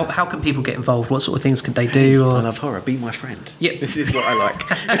 You know, how can people get involved? What sort of things could they do? Or? I love horror. Be my friend. Yep. This is what I like.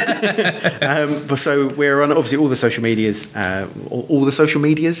 So we're on obviously all the social medias. All the social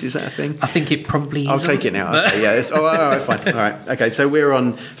medias, is that a thing? I think it probably is. I'll take it now. Okay, yeah. All right, fine. All right. Okay, so we're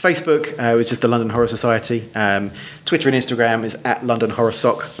on Facebook, which is the London Horror Society. Twitter and Instagram is at London Horror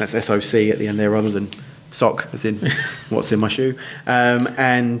Sock. That's SOC at the end there, rather than sock, as in what's in my shoe.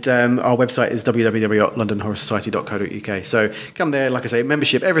 And our website is www.londonhorrorsociety.co.uk. So come there, like I say,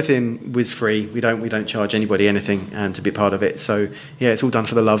 membership, everything was free. We don't charge anybody anything to be part of it. So yeah, it's all done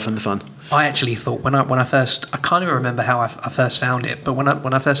for the love and the fun. I actually thought when I first, I can't even remember how I first found it, but when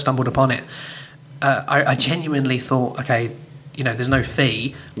I first stumbled upon it, I genuinely thought, okay, you know, there's no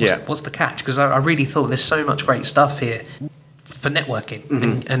fee. What's the catch? Because I really thought there's so much great stuff here for networking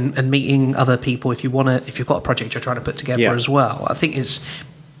and meeting other people if you've got a project you're trying to put together as well. I think it's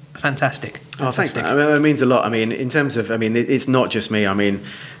fantastic. Oh, thanks, man. I mean, it means a lot. I mean, in terms of, I mean, it's not just me. I mean,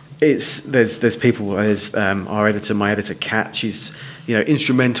 there's people. There's our editor, my editor, Kat. She's, you know,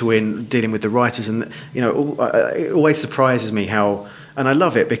 instrumental in dealing with the writers, and you know, it always surprises me how. And I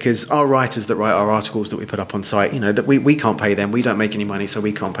love it, because our writers that write our articles that we put up on site, you know, that we can't pay them. We don't make any money, so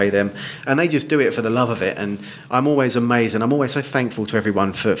we can't pay them. And they just do it for the love of it. And I'm always amazed, and I'm always so thankful to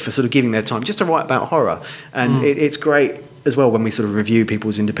everyone for sort of giving their time just to write about horror. And it's great as well when we sort of review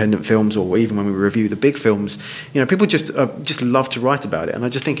people's independent films, or even when we review the big films. You know, people just love to write about it. And I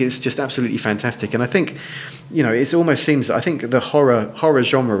just think it's just absolutely fantastic. And I think, you know, it almost seems that I think the horror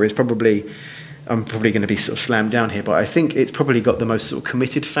genre is probably... I'm probably going to be sort of slammed down here, but I think it's probably got the most sort of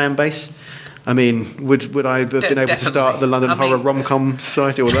committed fan base. I mean, would I have been able to start the London Horror Rom-Com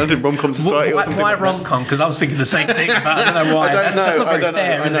Society, or London Rom-Com Society, or something? Why like rom-com? Because I was thinking the same thing, but I don't know why. That's not very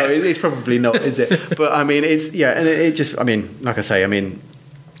fair, is it? It's probably not, is it? But I mean, it's and it just, I mean, like I say, I mean,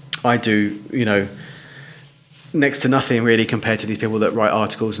 I do, you know, next to nothing really compared to these people that write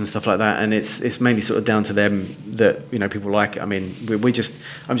articles and stuff like that, and it's mainly sort of down to them that, you know, people like it. I mean, I'm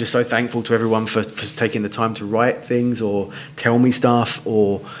just so thankful to everyone for taking the time to write things or tell me stuff,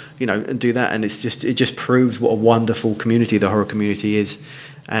 or, you know, and do that. And it just proves what a wonderful community the horror community is.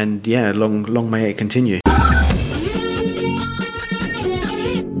 And yeah, long may it continue.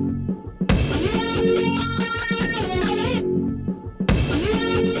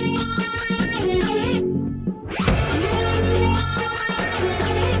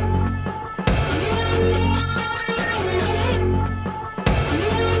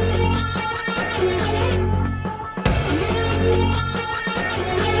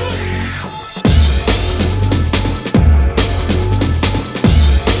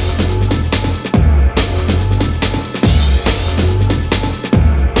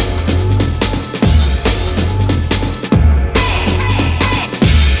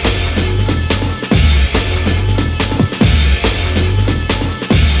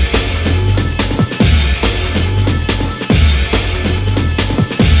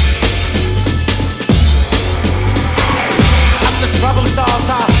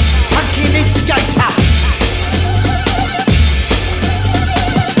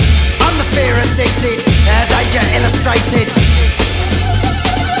 frustrated.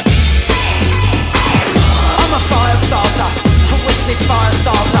 I'm a fire starter, twisted fire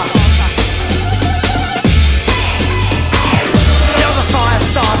starter. You're the fire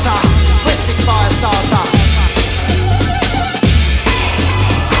starter, twisted fire starter.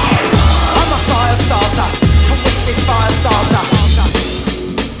 I'm a fire starter, twisted fire starter.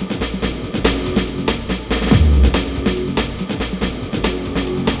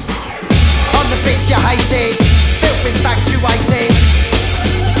 On the bitch you hated, filth infatuated.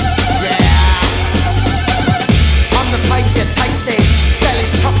 Yeah. On the pain you tasted, fell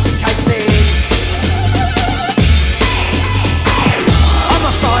intoxicated. I'm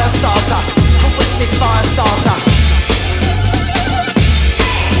a fire starter, twisted fire starter.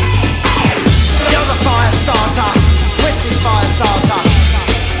 You're the fire starter, twisted fire starter.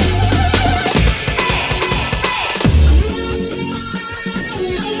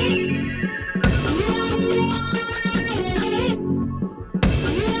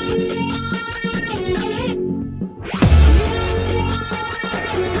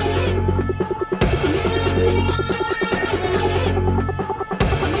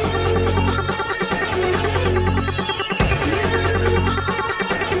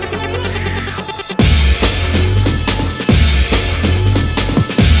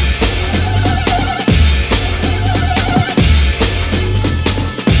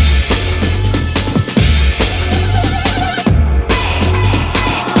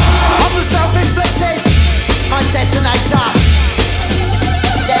 I'm the self-inflicted, I'm detonator.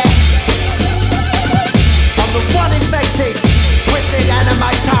 Yeah. I'm the one infected, twisted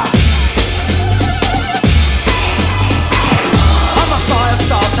animator. I'm a fire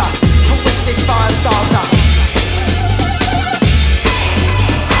starter, twisted fire starter.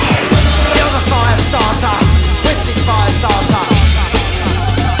 You're the fire starter, twisted fire starter.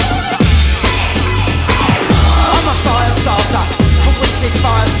 I'm a fire starter, twisted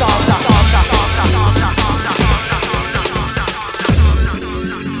fire starter.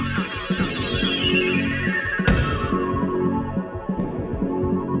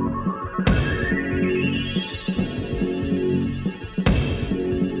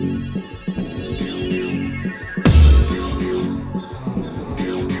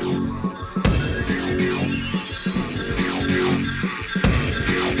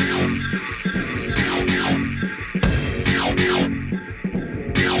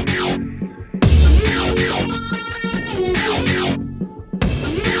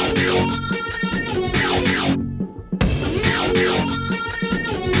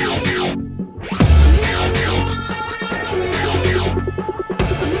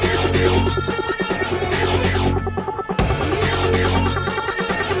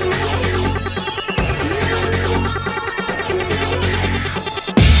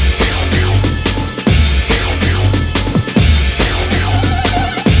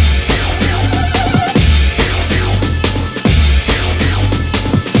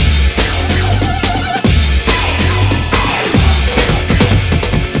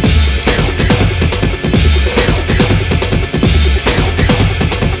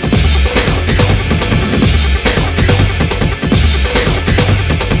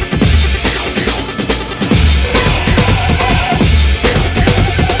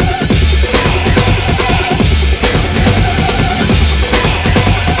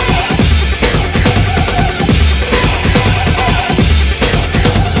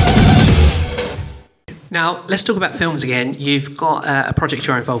 Now, let's talk about films again. You've got a project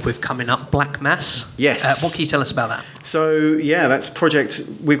you're involved with coming up, Black Mass. Yes. What can you tell us about that? So yeah, that's a project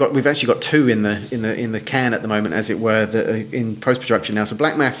we've actually got two in the can at the moment, as it were, that are in post production now. So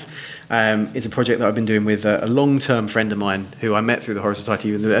Black Mass is a project that I've been doing with a long-term friend of mine who I met through the Horror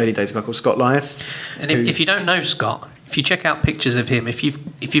Society in the early days, a guy called Scott Lias. And if you don't know Scott, if you check out pictures of him, if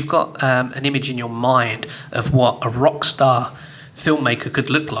you've got an image in your mind of what a rock star filmmaker could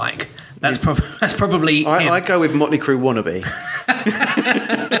look like, that's probably him. I go with Motley Crue wannabe,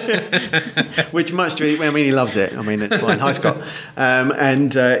 which much I mean he loves it. I mean it's fine. Hi Scott,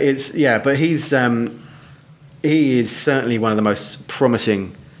 but he is certainly one of the most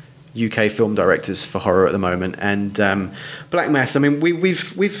promising UK film directors for horror at the moment. And Black Mass, I mean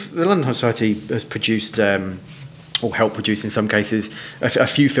we've the London Horror Society has produced or helped produce in some cases a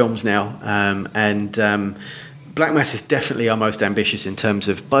few films now, Black Mass is definitely our most ambitious in terms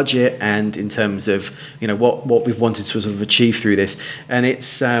of budget and in terms of what we've wanted to sort of achieve through this, and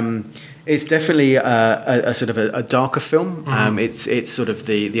it's definitely a sort of a darker film. Mm-hmm. It's sort of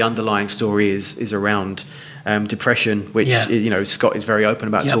the underlying story is around depression, which Scott is very open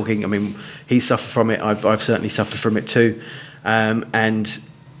about talking. I mean, he suffered from it. I've certainly suffered from it too, and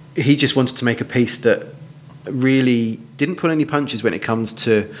he just wanted to make a piece that really didn't pull any punches when it comes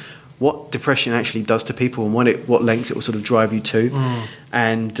to what depression actually does to people and what lengths it will sort of drive you to.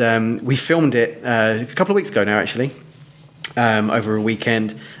 And we filmed it a couple of weeks ago now, actually, over a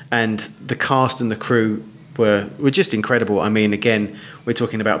weekend, and the cast and the crew were just incredible. I mean, again, we're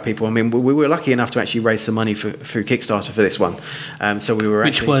talking about people. I mean, we were lucky enough to actually raise some money through Kickstarter for this one. So we were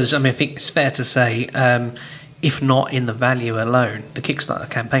Which was, I mean, I think it's fair to say, if not in the value alone, the Kickstarter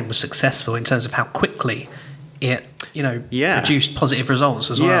campaign was successful in terms of how quickly it, produced positive results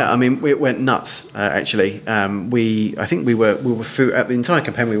as well. Yeah, I mean, it went nuts. Actually, I think we were through at the entire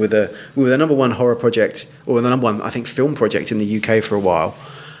campaign. We were the number one horror project, or the number one, I think, film project in the UK for a while,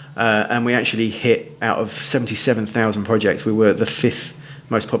 and we actually hit out of 77,000 projects. We were the 5th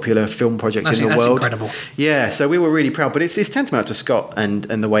most popular film project in the world. That's incredible. Yeah, so we were really proud. But it's tantamount to Scott and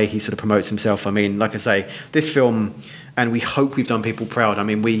the way he sort of promotes himself. I mean, like I say, this film, and we hope we've done people proud. I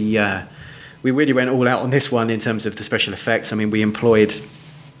mean, we really went all out on this one in terms of the special effects. I mean, we employed,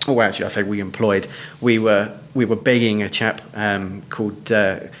 we were begging a chap called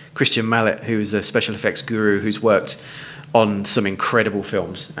Christian Mallet, who's a special effects guru who's worked on some incredible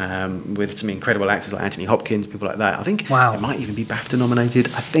films with some incredible actors like Anthony Hopkins, people like that. I think it might even be BAFTA nominated.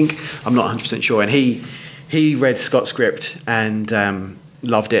 I'm not 100% sure. And he read Scott's script and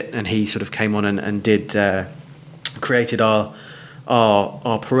loved it, and he sort of came on and did created our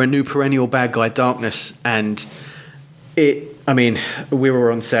new perennial bad guy, Darkness. And I mean, we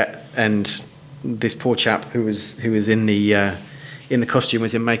were on set, and this poor chap who was in the costume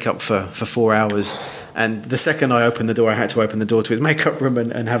was in makeup for 4 hours. And the second I opened the door, I had to open the door to his makeup room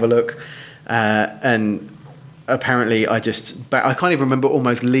and have a look. And apparently I can't even remember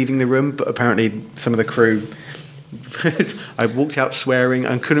almost leaving the room, but apparently some of the crew, I walked out swearing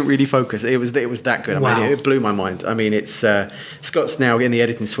and couldn't really focus. It was that good. Wow. I mean, it blew my mind. I mean, it's Scott's now in the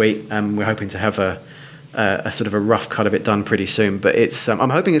editing suite, and we're hoping to have a sort of a rough cut of it done pretty soon. But it's I'm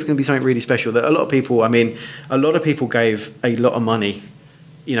hoping it's going to be something really special. That a lot of people gave a lot of money,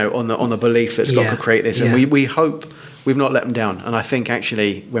 on the belief that Scott could create this, and we hope we've not let them down. And I think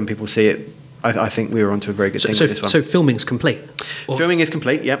actually when people see it, I think we were onto a very good thing with this one. So filming's complete? Filming is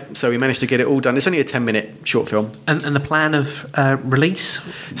complete, yep. So we managed to get it all done. It's only a 10-minute short film. And the plan of release?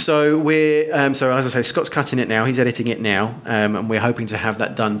 So we're so as I say, Scott's cutting it now. He's editing it now, and we're hoping to have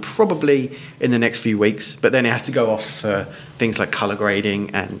that done probably in the next few weeks. But then it has to go off for things like color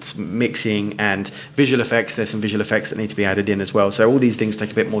grading and mixing and visual effects. There's some visual effects that need to be added in as well. So all these things take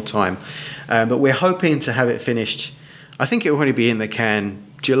a bit more time. But we're hoping to have it finished. I think it will only be in the can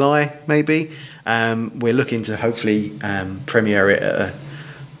July, maybe. We're looking to hopefully premiere it at a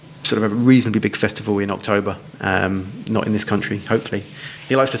sort of a reasonably big festival in October, not in this country, hopefully.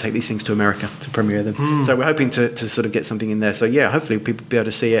 He likes to take these things to America to premiere them. So we're hoping to sort of get something in there. So yeah, hopefully people will be able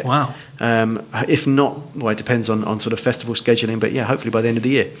to see it. Wow. If not, well, it depends on sort of festival scheduling, but yeah, hopefully by the end of the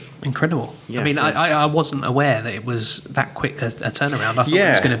year. Incredible. Yeah, I mean, so- I wasn't aware that it was that quick a turnaround. I thought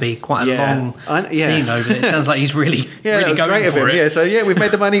it was going to be quite a long thing over it. It sounds like he's really, that was going great of for him. it. Yeah, so yeah, we've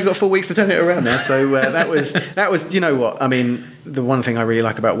made the money. We've got 4 weeks to turn it around now. So that was. You know what? I mean, the one thing I really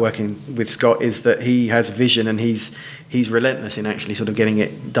like about working with Scott is that he has vision, and he's relentless in actually sort of getting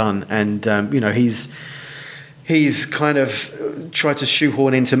it done. And he's kind of tried to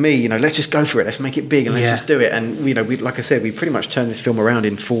shoehorn into me. Let's just go for it. Let's make it big and let's just do it. And like I said, we pretty much turned this film around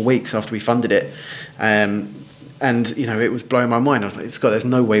in 4 weeks after we funded it. And it was blowing my mind. I was like, Scott, there's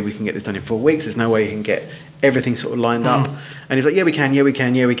no way we can get this done in 4 weeks. There's no way you can get everything sort of lined up. And he's like, yeah, we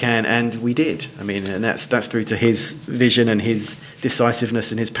can. And we did. I mean, and that's through to his vision and his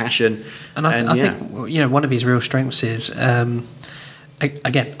decisiveness and his passion. And I think one of his real strengths is,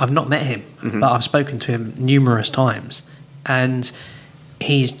 again, I've not met him, but I've spoken to him numerous times, and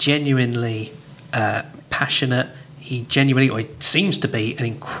he's genuinely passionate. He seems to be an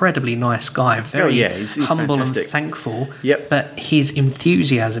incredibly nice guy, very he's humble fantastic. and thankful. Yep. But his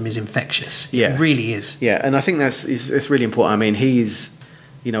enthusiasm is infectious. Yeah. It really is. Yeah, and I think it's really important. I mean, he's,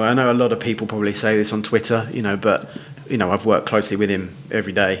 I know a lot of people probably say this on Twitter, but, I've worked closely with him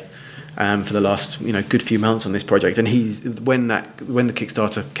every day for the last, good few months on this project. And when the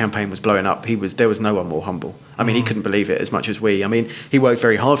Kickstarter campaign was blowing up, there was no one more humble. I mean, he couldn't believe it as much as we. I mean, he worked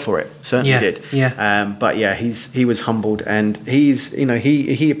very hard for it, certainly did. Yeah. But yeah, he was humbled, and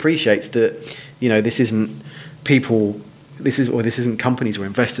he appreciates that, this isn't people. This isn't companies or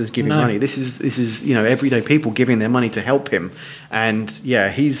investors giving money. This is everyday people giving their money to help him, and yeah,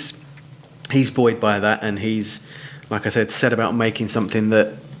 he's buoyed by that, and he's, like I said, set about making something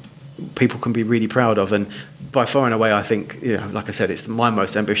that people can be really proud of. And by far and away, I think, like I said, it's my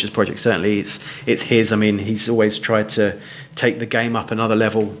most ambitious project. Certainly, it's his. I mean, he's always tried to take the game up another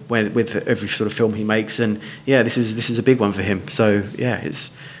level with every sort of film he makes, and this is a big one for him. So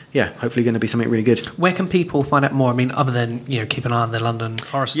it's hopefully going to be something really good. Where can people find out more? I mean, other than keep an eye on the London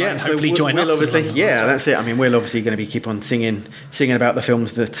Horror Society, and hopefully join up. Obviously, that's it. I mean, we'll obviously going to be keep on singing about the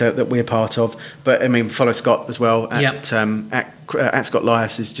films that we're part of. But I mean, follow Scott as well at Scott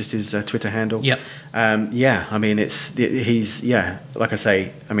Lias is just his Twitter handle. Yep. I mean, he's like I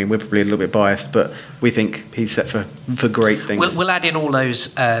say. I mean, we're probably a little bit biased, but we think he's set for great things. We'll add in all those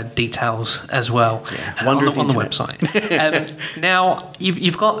details as well on the website. Now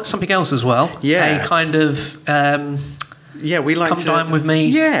you've got something else as well. Yeah. A kind of. We like Come Dine With Me.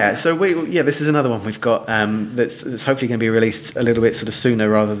 Yeah, so this is another one we've got that's hopefully going to be released a little bit sort of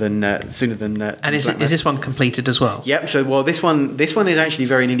sooner than. And is this one completed as well? Yep. So this one is actually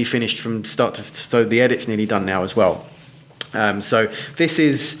very nearly finished from start to. So the edit's nearly done now as well. So this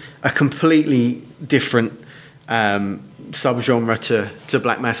is a completely different subgenre to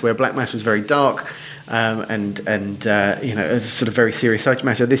Black Mass, where Black Mass was very dark. And a sort of very serious subject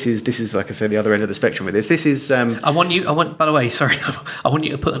matter. This is like I say, the other end of the spectrum with this. This is. By the way, sorry, I want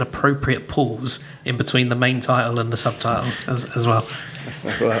you to put an appropriate pause in between the main title and the subtitle as well.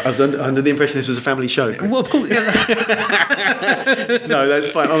 Well, I was under the impression this was a family show, Chris. Well, of course. Yeah. No, that's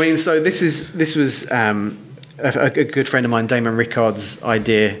fine. I mean, so this was. A good friend of mine, Damon Rickard's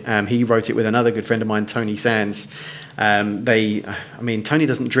idea. He wrote it with another good friend of mine, Tony Sands. Tony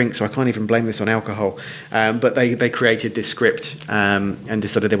doesn't drink, so I can't even blame this on alcohol. But they created this script and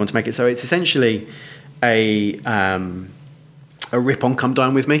decided they want to make it. So it's essentially a rip on Come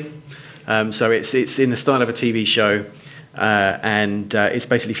Dine With Me. So it's in the style of a TV show, and it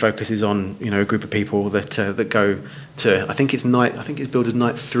basically focuses on a group of people that go to I think it's billed as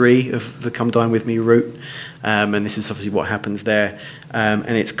night 3 of the Come Dine With Me route. And this is obviously what happens there.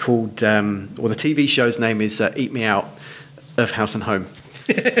 And it's called, the TV show's name is Eat Me Out of House and Home.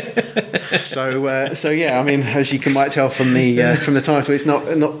 So I mean, as you might tell from the title, it's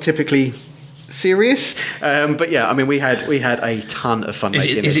not typically serious, but I mean, we had a ton of fun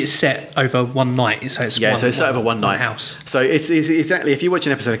making Is this. it set over one night? So it's it's set over one night. House. So it's exactly, if you watch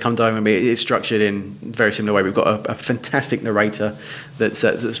an episode of Come Dine With Me, it's structured in a very similar way. We've got a fantastic narrator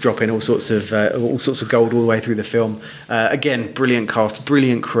that's dropping all sorts of gold all the way through the film. Again, brilliant cast,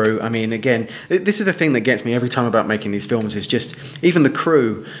 brilliant crew. I mean, again, this is the thing that gets me every time about making these films, is just even the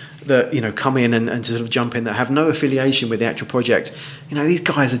crew that come in and sort of jump in, that have no affiliation with the actual project. These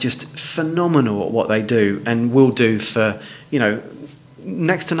guys are just phenomenal at what they do, and will do for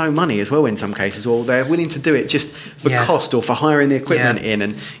next to no money as well in some cases, or they're willing to do it just for cost or for hiring the equipment in,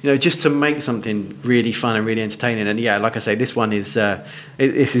 and just to make something really fun and really entertaining. And like I say, this one is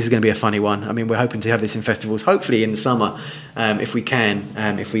this is going to be a funny one. I mean, we're hoping to have this in festivals, hopefully in the summer, if we can,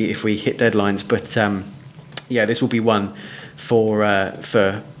 if we hit deadlines. But this will be one for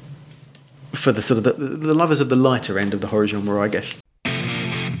the sort of the lovers of the lighter end of the horror genre, I guess.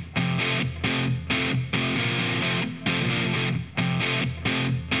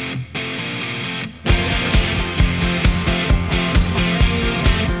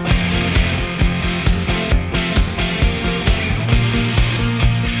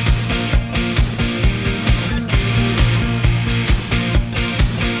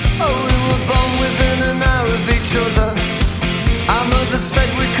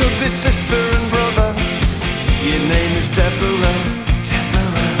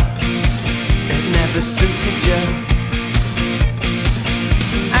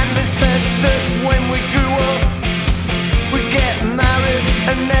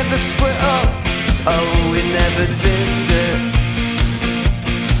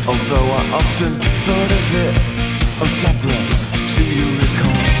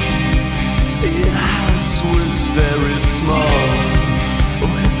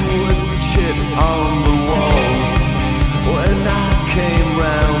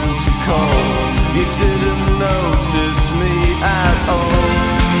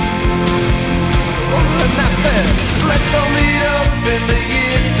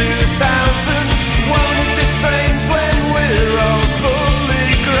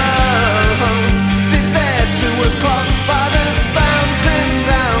 Be there 2 o'clock by the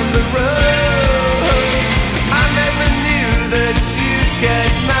fountain.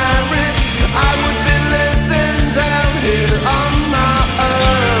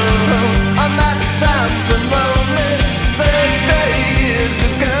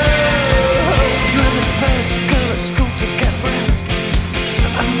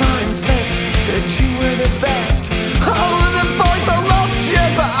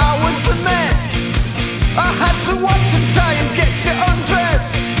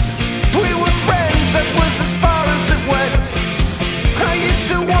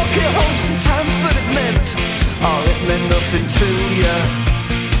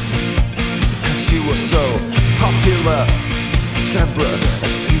 September.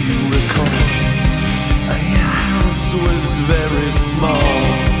 Do you recall? Your house was very small,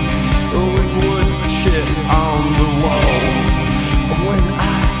 with wood chip on the wall. When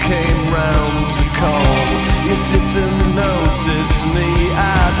I came round to call, you didn't notice me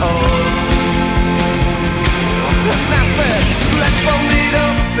at all. And I said, let's all meet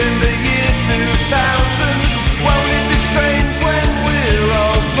up in the year 2000. Won't it be strange when we're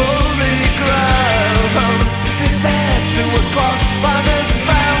all fully grown? Be there 2 o'clock by the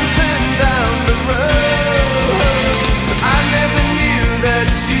fountain down the road. I never knew that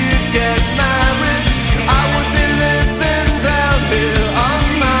you'd get married. I would be living down here on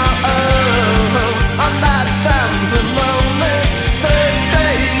my own, on that damn and lonely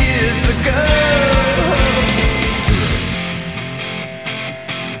Thursday years ago.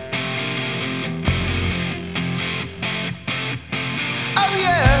 Oh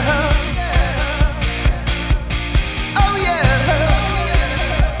yeah, oh yeah.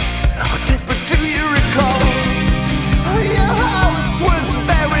 Oh, but do you recall? Your house was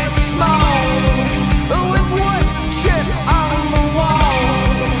very small, with wood chip on the wall.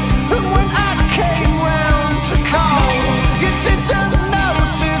 When I came round to call, you didn't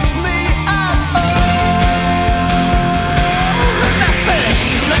notice me at all. And I said,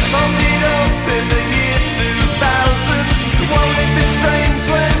 let's all meet up in the year 2000. Won't it be strange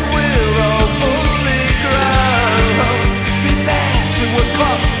when we're all fully grown? Be there 2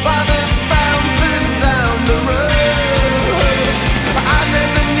 o'clock by the fountain down the road. I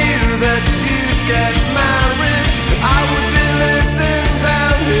never knew that you'd get married. I would be living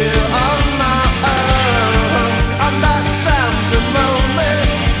down here on my own, on that damn and lonely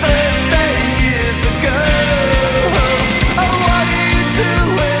Thursday years ago. Oh, what are you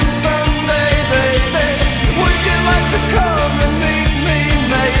doing Sunday, baby? Would you like to come and meet me,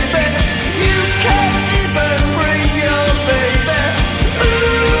 maybe? You can't even bring your baby.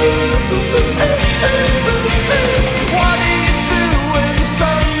 What are you doing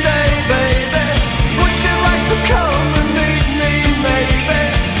Sunday, baby? Would you like to come and meet me, maybe?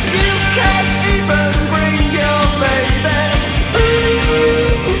 You can't even bring your baby.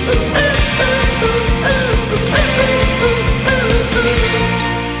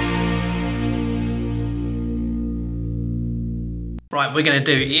 Right, we're going to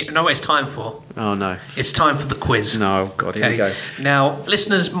do. You know what it's time for? Oh no. It's time for the quiz. No, God, here we go. Now,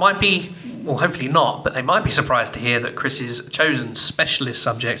 listeners might be, well, hopefully not, but they might be surprised to hear that Chris's chosen specialist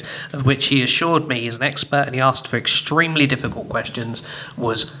subject, of which he assured me is an expert and he asked for extremely difficult questions,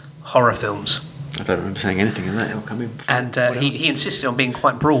 was horror films. I don't remember saying anything in that. It'll come in. And he insisted on being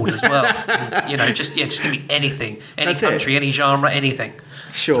quite broad as well. And, just give me anything, any That's it. country, any genre, anything.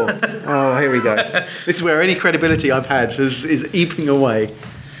 Sure. Oh, here we go. This is where any credibility I've had is eeping away.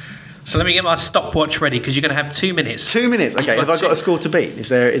 So let me get my stopwatch ready because you're going to have 2 minutes. 2 minutes. Okay. Have I got a score to beat? Is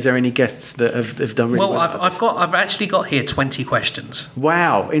there any guests that have done really well? Well, I've actually got here 20 questions.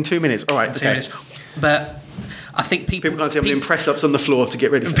 Wow, in 2 minutes. All right. 2 minutes. But I think people can't see I'm doing press ups on the floor to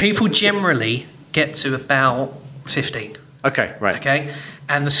get rid of. People generally get to about 15. Okay. Right. Okay,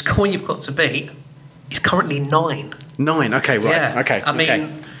 and the score you've got to beat is currently 9. 9. Okay. Right. Yeah. Okay. I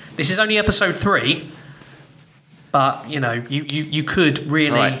mean, this is only episode 3. But you could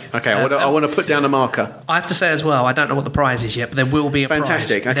really. All right. Okay. I want to put down a marker. I have to say as well, I don't know what the prize is yet, but there will be a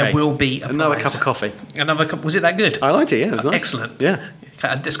Fantastic. prize. Okay. There will be another prize. cup of coffee. Another cup. Was it that good? I liked it. Yeah, it was nice. Excellent. Yeah.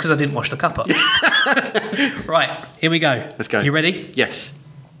 Okay, just because I didn't wash the cup up. Right. Here we go. Let's go. You ready? Yes.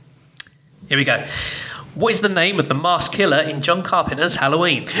 Here we go. What is the name of the masked killer in John Carpenter's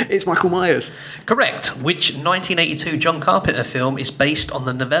Halloween? It's Michael Myers. Correct. Which 1982 John Carpenter film is based on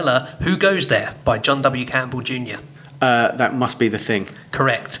the novella Who Goes There by John W. Campbell Jr.? That must be The Thing.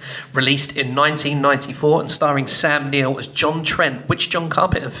 Correct. Released in 1994 and starring Sam Neill as John Trent, which John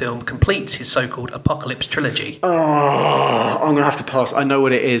Carpenter film completes his so-called Apocalypse trilogy? Oh, I'm going to have to pass. I know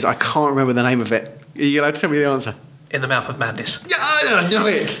what it is. I can't remember the name of it. Are you allowed to tell me the answer? In the Mouth of Madness. Yeah, I know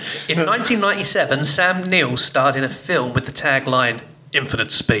it. In 1997, Sam Neill starred in a film with the tagline,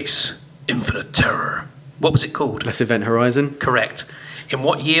 Infinite Space, Infinite Terror. What was it called? Let's Event Horizon. Correct. In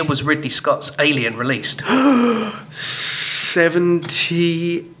what year was Ridley Scott's Alien released?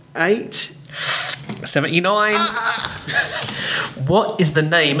 78? 79. What is the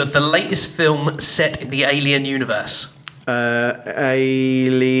name of the latest film set in the Alien universe?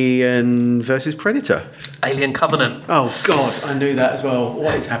 Alien versus Predator. Alien Covenant. Oh, God, I knew that as well.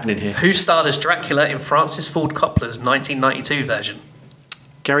 What is happening here? Who starred as Dracula in Francis Ford Coppola's 1992 version?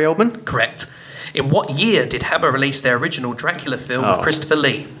 Gary Oldman? Correct. In what year did Hammer release their original Dracula film with Christopher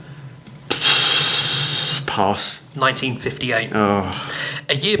Lee? Pass. 1958. Oh,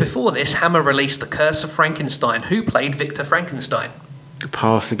 A year before this, Hammer released The Curse of Frankenstein. Who played Victor Frankenstein?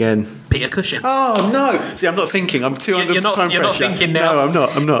 pass again. Peter Cushing. Oh no! See, I'm not thinking. I'm too under You're not- time you're not pressure. thinking now. No,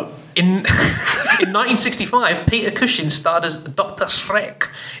 I'm not. In 1965, Peter Cushing starred as Dr. Schreck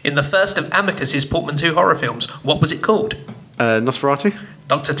in the first of Amicus's portmanteau horror films. What was it called? Nosferatu.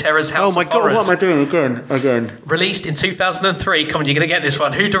 Dr. Terror's House Oh my of god! Horrors. What am I doing again? Released in 2003. Come on, you're going to get this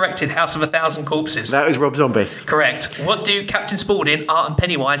one. Who directed House of a Thousand Corpses? That was Rob Zombie. Correct. What do Captain Spaulding, Art and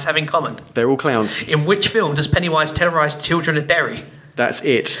Pennywise have in common? They're all clowns. In which film does Pennywise terrorise children of Derry? That's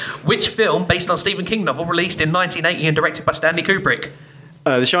it. Which film, based on a Stephen King novel, released in 1980 and directed by Stanley Kubrick?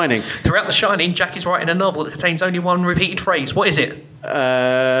 The Shining. Throughout The Shining, Jack is writing a novel that contains only one repeated phrase. What is it?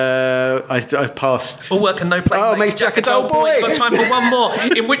 I pass. All work and no play Oh, makes Jack a dull boy. You've got time for one more.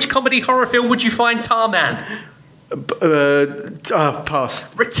 In which comedy horror film would you find Tarman?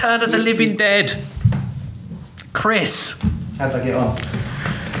 Pass. Return of the Living Dead. Chris. How did I get on?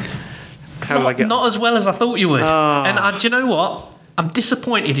 How did I get? Not as well as I thought you would. Oh. And do you know what? I'm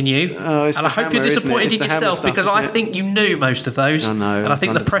disappointed in you. Oh, it's and the I hope hammer, you're isn't it? disappointed It's in the hammer yourself stuff, because isn't I it? think you knew most of those. I know. And I it's think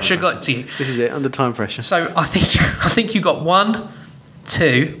the under time pressure got to you. This is it. Under time pressure. So I think you got 1,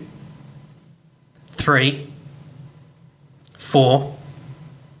 2, 3, 4,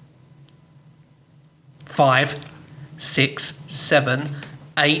 5, 6, 7,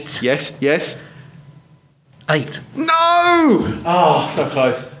 8. Yes. 8. No! Oh, so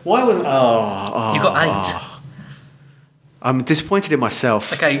close. Why wasn't? Oh. You got 8. I'm disappointed in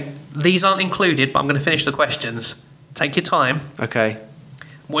myself. Okay, these aren't included, but I'm going to finish the questions. Take your time. Okay.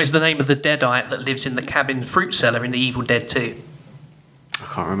 What is the name of the Deadite that lives in the cabin fruit cellar in The Evil Dead 2? I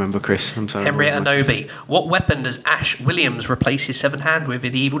can't remember, Chris. I'm sorry. Henrietta Noby. What weapon does Ash Williams replace his severed hand with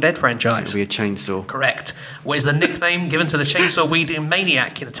in the Evil Dead It'll franchise? be a chainsaw. Correct. What is the nickname given to the chainsaw wielding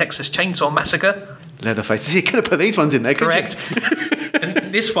maniac in the Texas Chainsaw Massacre? Leatherface. You could have put these ones in there, couldn't Correct.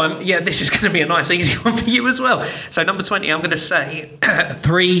 And this one, this is going to be a nice, easy one for you as well. So number 20, I'm going to say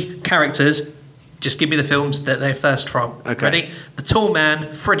 3 characters. Just give me the films that they're first from. Okay. Ready? The Tall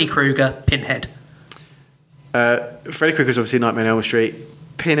Man, Freddy Krueger, Pinhead. Freddy Krueger's obviously Nightmare on Elm Street.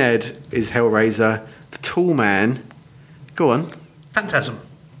 Pinhead is Hellraiser. The Tall Man. Go on. Phantasm.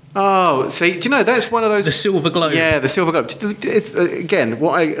 Oh, see, do you know, that's one of those... The Silver Globe. Yeah, the Silver Globe. It's, again,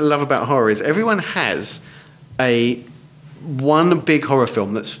 what I love about horror is everyone has one big horror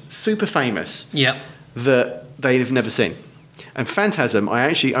film that's super famous Yeah. that they've never seen. And Phantasm, I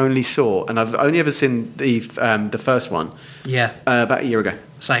actually only saw, and I've only ever seen the first one Yeah. about a year ago.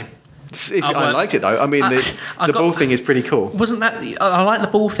 Same. I liked it though. I mean, the ball thing is pretty cool. Wasn't that... I like the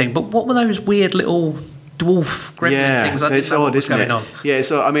ball thing, but what were those weird little dwarf gremlin things? I didn't it's know what odd, was isn't going it? on. Yeah,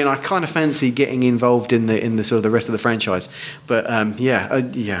 so I mean, I kind of fancy getting involved in the sort of the rest of the franchise, but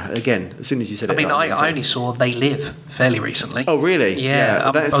again, as soon as you said I it, mean, I only saw They Live fairly recently. Oh, really? Yeah,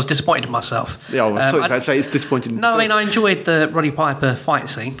 I that's- was disappointed in myself. Yeah, I thought you were about to say it's disappointing. No, I mean, I enjoyed the Roddy Piper fight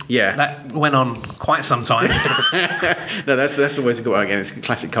scene. Yeah. That went on quite some time. No, that's always a good one. Again, it's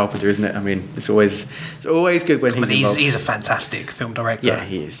classic Carpenter, isn't it? I mean, it's always good when But he's involved. he's a fantastic film director. Yeah,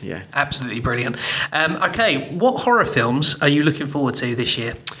 he is. Yeah. Absolutely brilliant. Okay, what horror films are you looking forward to this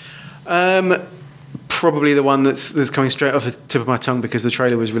year? Probably the one that's coming straight off the tip of my tongue because the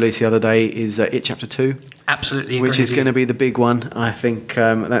trailer was released the other day is It Chapter 2. Absolutely agree Which is with going to you. be the big one. I think that's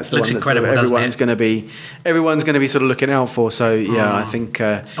the Looks one that sort of incredible, doesn't everyone's it? going to be sort of looking out for. So yeah, I think.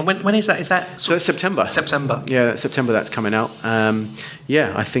 And when is that? Is that So that's September. September. Yeah, September that's coming out.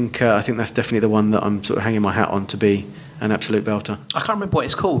 I think that's definitely the one that I'm sort of hanging my hat on to be an absolute belter. I can't remember what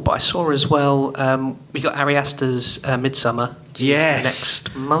it's called, but I saw as well. We got Ari Aster's Midsummer. Yes.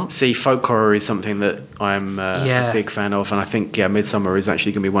 Next month. See, folk horror is something that I'm a big fan of, and I think Midsummer is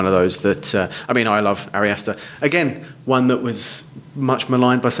actually going to be one of those that. I mean, I love Ari Aster. Again, one that was much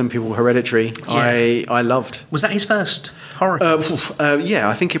maligned by some people. Hereditary. Yeah. I loved. Was that his first horror film? Yeah,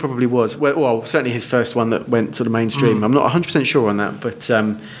 I think it probably was. Well, certainly his first one that went sort of mainstream. I'm not 100% sure on that, but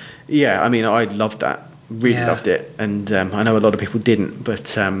I mean, I loved that. Really loved it, and I know a lot of people didn't,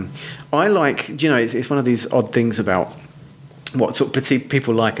 but I like. It's one of these odd things about what sort of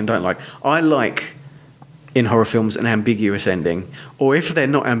people like and don't like. I like in horror films an ambiguous ending, or if they're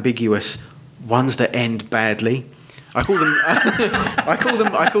not ambiguous, ones that end badly. I call them.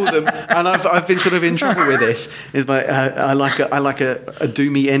 I call them, and I've been sort of in trouble with this. Is like I like a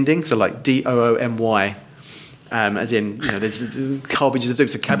doomy ending, so like DOOMY. As in, there's Harbinger of Doom.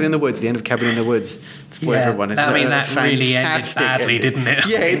 So Cabin in the Woods, the end of Cabin in the Woods. Spoil for everyone. That really ended fantastic badly, ending. didn't it?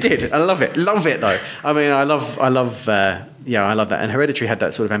 Yeah, it did. I love it. Love it though. I mean, I love I love that. And Hereditary had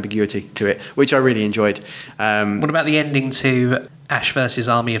that sort of ambiguity to it, which I really enjoyed. What about the ending to Ash versus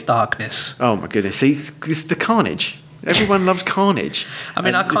Army of Darkness? Oh my goodness! See, it's the carnage. Everyone loves carnage. I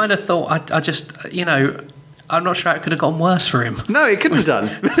mean, I kind of thought, I just, I'm not sure it could have gone worse for him. No, it couldn't have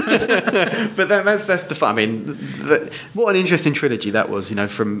done. But that's the fun. I mean, what an interesting trilogy that was.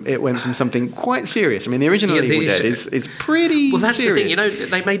 It went from something quite serious. I mean, the original Evil Dead is pretty. Well, that's serious. the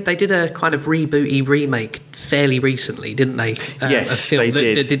thing. They did a kind of rebooty remake fairly recently, didn't they? Yes, a film they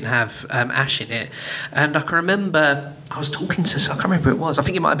did. That didn't have Ash in it, and I can remember I was talking to. I can't remember who it was. I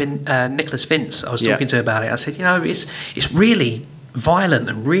think it might have been Nicholas Vince. I was talking to about it. I said, it's really violent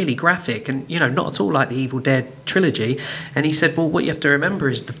and really graphic, and not at all like the Evil Dead trilogy. And he said, well, what you have to remember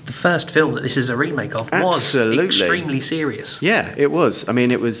is the first film that this is a remake of was extremely serious. Yeah, it was. I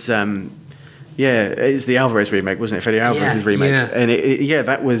mean, it was it's the Alvarez remake, wasn't it? Fede Alvarez's remake. Yeah. And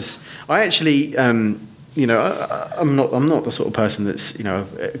that was. I actually I'm not the sort of person that's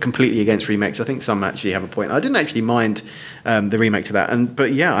completely against remakes. I think some actually have a point. I didn't actually mind the remake to that,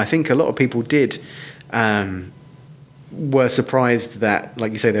 but I think a lot of people did. Were surprised that,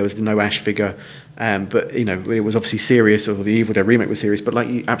 like you say, there was no Ash figure, but it was obviously serious, or the Evil Dead remake was serious. But like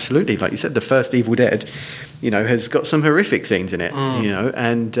you said, the first Evil Dead, has got some horrific scenes in it,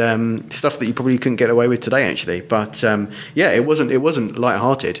 and stuff that you probably couldn't get away with today, actually. But it wasn't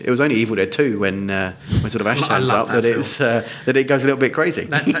light-hearted. It was only Evil Dead 2 when sort of Ash turns up that it goes a little bit crazy.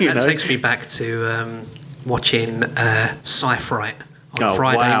 That takes me back to watching Sci-Fright. On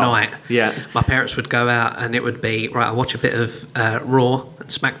Friday night, my parents would go out, and it would be I'll watch a bit of Raw and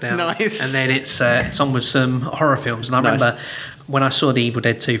SmackDown, nice. And then it's on with some horror films. And I remember when I saw the Evil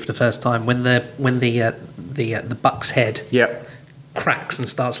Dead 2 for the first time, when the Buck's head cracks and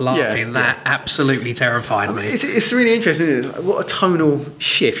starts laughing, that absolutely terrified me. It's really interesting, isn't it? What a tonal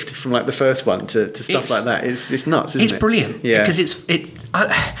shift from like the first one to stuff like that. It's nuts, isn't it? It's brilliant, because it's.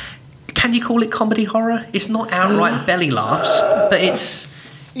 Can you call it comedy horror? It's not outright belly laughs, but it is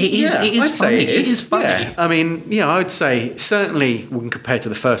funny. It is funny. Yeah. I mean, I would say certainly when compared to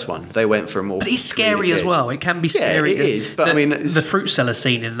the first one, they went for a more. But it's scary as well. It can be scary. Yeah, it is. But the fruit seller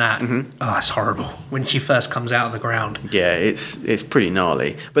scene in that, it's horrible when she first comes out of the ground. Yeah, it's pretty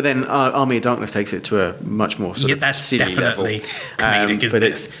gnarly. But then Army of Darkness takes it to a much more sort of that's silly definitely level. comedic, isn't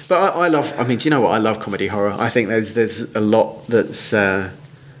it? But I love. I mean, do you know what? I love comedy horror. I think there's a lot that's.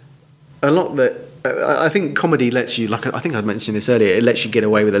 I think comedy lets you, like I think I mentioned this earlier, it lets you get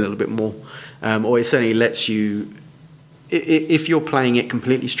away with a little bit more, or it certainly lets you. If you're playing it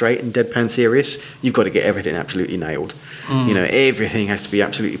completely straight and deadpan serious, you've got to get everything absolutely nailed. Everything has to be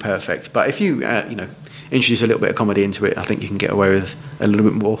absolutely perfect. But if you introduce a little bit of comedy into it, I think you can get away with a little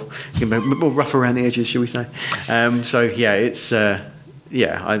bit more. You can be a bit more rough around the edges, shall we say? It's.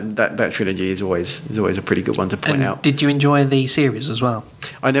 That trilogy is always a pretty good one to point out. Did you enjoy the series as well?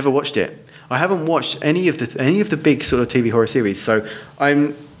 I never watched it. I haven't watched any of the big sort of TV horror series. So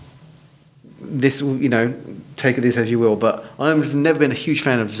I'm this, take this as you will, but I've never been a huge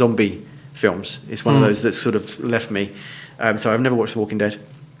fan of zombie films. It's one of those that sort of left me. So I've never watched The Walking Dead.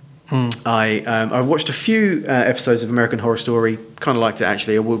 I've watched a few episodes of American Horror Story. Kind of liked it,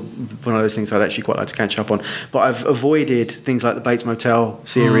 actually. One of those things I'd actually quite like to catch up on. But I've avoided things like the Bates Motel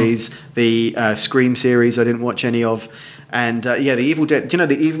series, the Scream series I didn't watch any of. And the Evil Dead. Do you know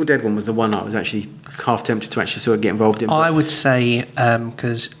the Evil Dead one was the one I was actually half tempted to actually sort of get involved in? I would say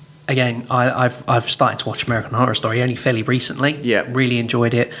because again, I've started to watch American Horror Story only fairly recently. Yeah, really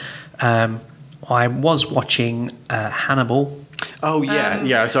enjoyed it. I was watching Hannibal. Oh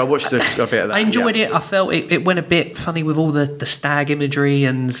yeah. So I watched a bit of that. I enjoyed it. I felt it went a bit funny with all the stag imagery,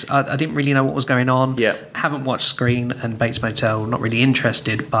 and I didn't really know what was going on. Yeah, haven't watched Scream and Bates Motel. Not really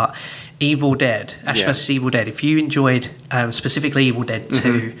interested, but Evil Dead, Ash vs Evil Dead. If you enjoyed specifically Evil Dead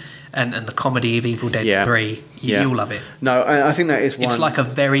 2 and the comedy of Evil Dead 3, you'll love it. No, I think that is one. It's like a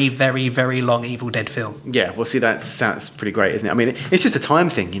very, very, very long Evil Dead film. Yeah, well, see, that's pretty great, isn't it? I mean, it's just a time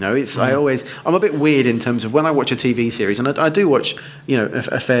thing, It's I'm a bit weird in terms of when I watch a TV series, and I do watch,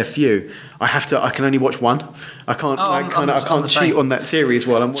 a fair few. I can only watch one. I can't. I can't cheat on that series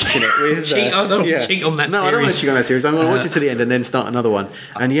while I'm watching it. I don't want to cheat on that series. No, I don't want to cheat on that series. I'm going to watch it to the end and then start another one.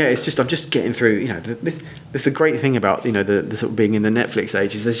 And it's just I'm just getting through. This the great thing about the sort of being in the Netflix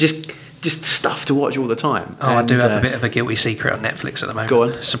age is there's just stuff to watch all the time. I do have a bit of a guilty secret on Netflix at the moment. Go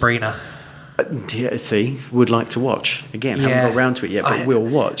on. Sabrina. Yeah, see, would like to watch. Again, haven't Yeah. got around to it yet, but will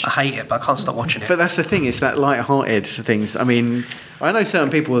watch. I hate it, but I can't stop watching it. But that's the thing, it's that light-hearted things. I mean, I know certain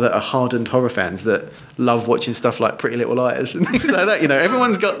people that are hardened horror fans that love watching stuff like Pretty Little Liars and things like that. You know,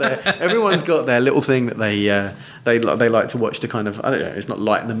 everyone's got their little thing that they like to watch to kind of, I don't know, it's not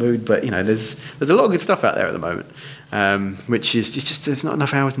lighten the mood, but you know, there's a lot of good stuff out there at the moment, which is just there's not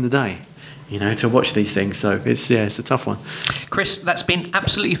enough hours in the day, you know, to watch these things. So it's a tough one. Chris, that's been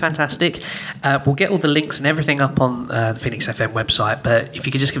absolutely fantastic. We'll get all the links and everything up on the Phoenix FM website, but if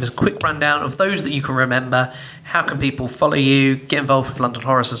you could just give us a quick rundown of those that you can remember, how can people follow you, get involved with London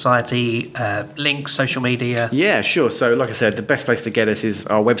Horror Society, links, social media? Yeah, sure. So, like I said, the best place to get us is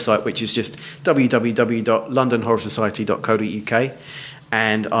our website, which is just www.londonhorrorsociety.co.uk.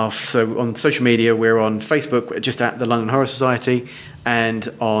 And so on social media, we're on Facebook, just at the London Horror Society, and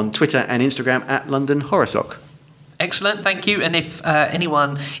on Twitter and Instagram at London Horror Soc. Excellent, thank you. And if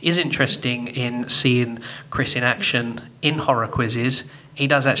anyone is interested in seeing Chris in action in horror quizzes, he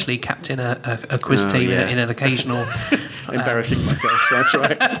does actually captain a quiz team in an occasional... Embarrassing myself, that's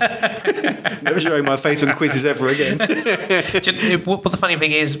right. Never showing my face on quizzes ever again. But the funny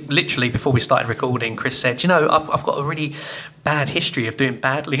thing is, literally before we started recording, Chris said, I've got a really bad history of doing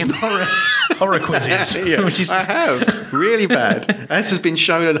badly in horror quizzes. Yeah, which is I have, really bad. This has been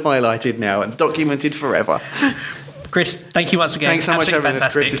shown and highlighted now and documented forever. Chris, thank you once again. Thanks so much for Absolutely having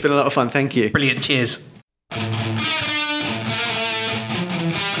us, Chris. It's been a lot of fun. Thank you. Brilliant, cheers.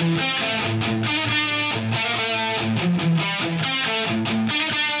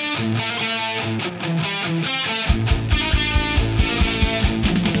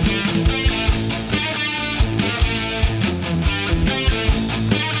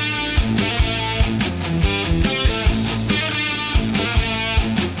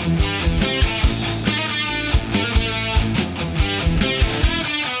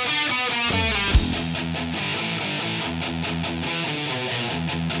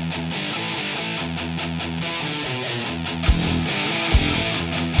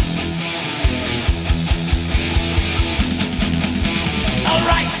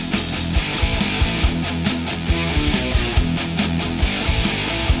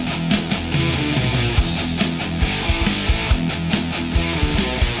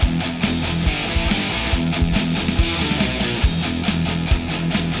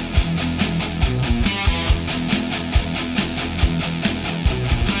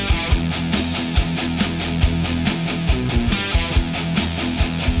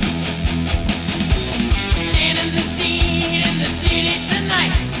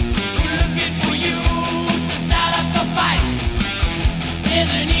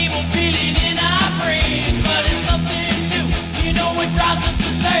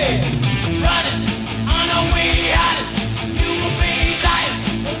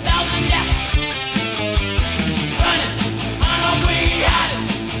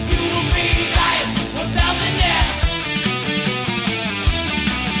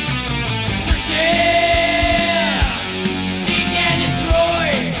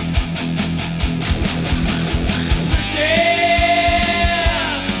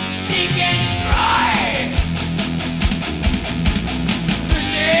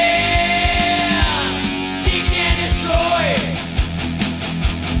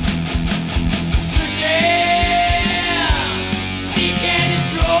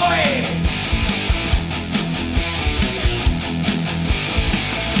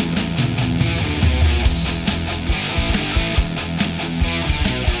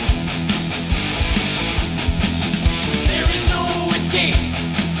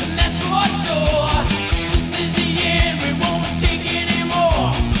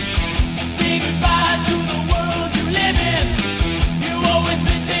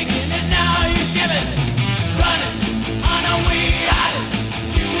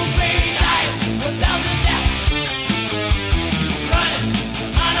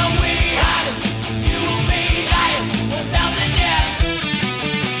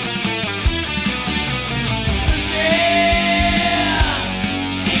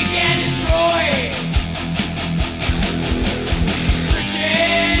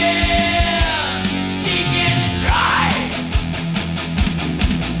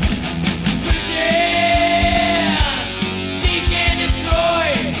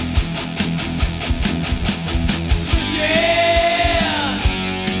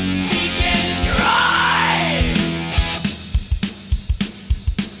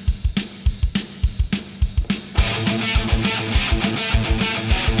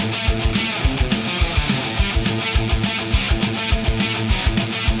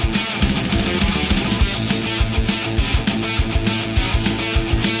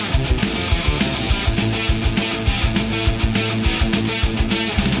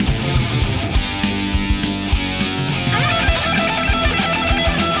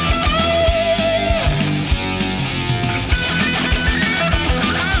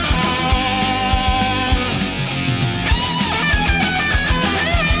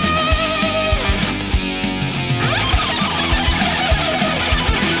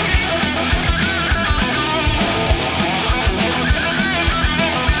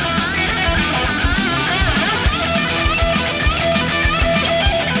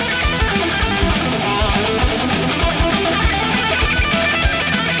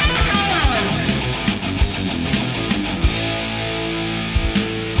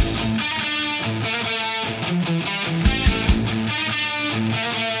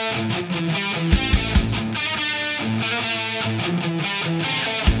 My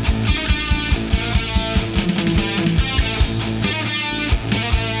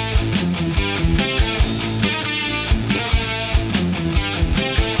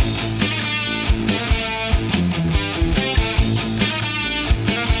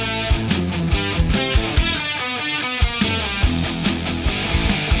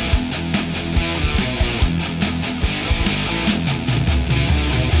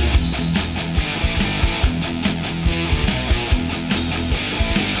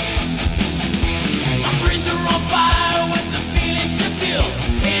brains are on fire with the feeling to feel,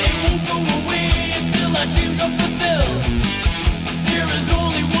 and it won't go away until our dreams are fulfilled. There is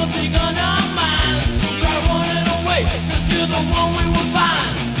only one thing on our minds. Don't try running away, 'cause you're the one we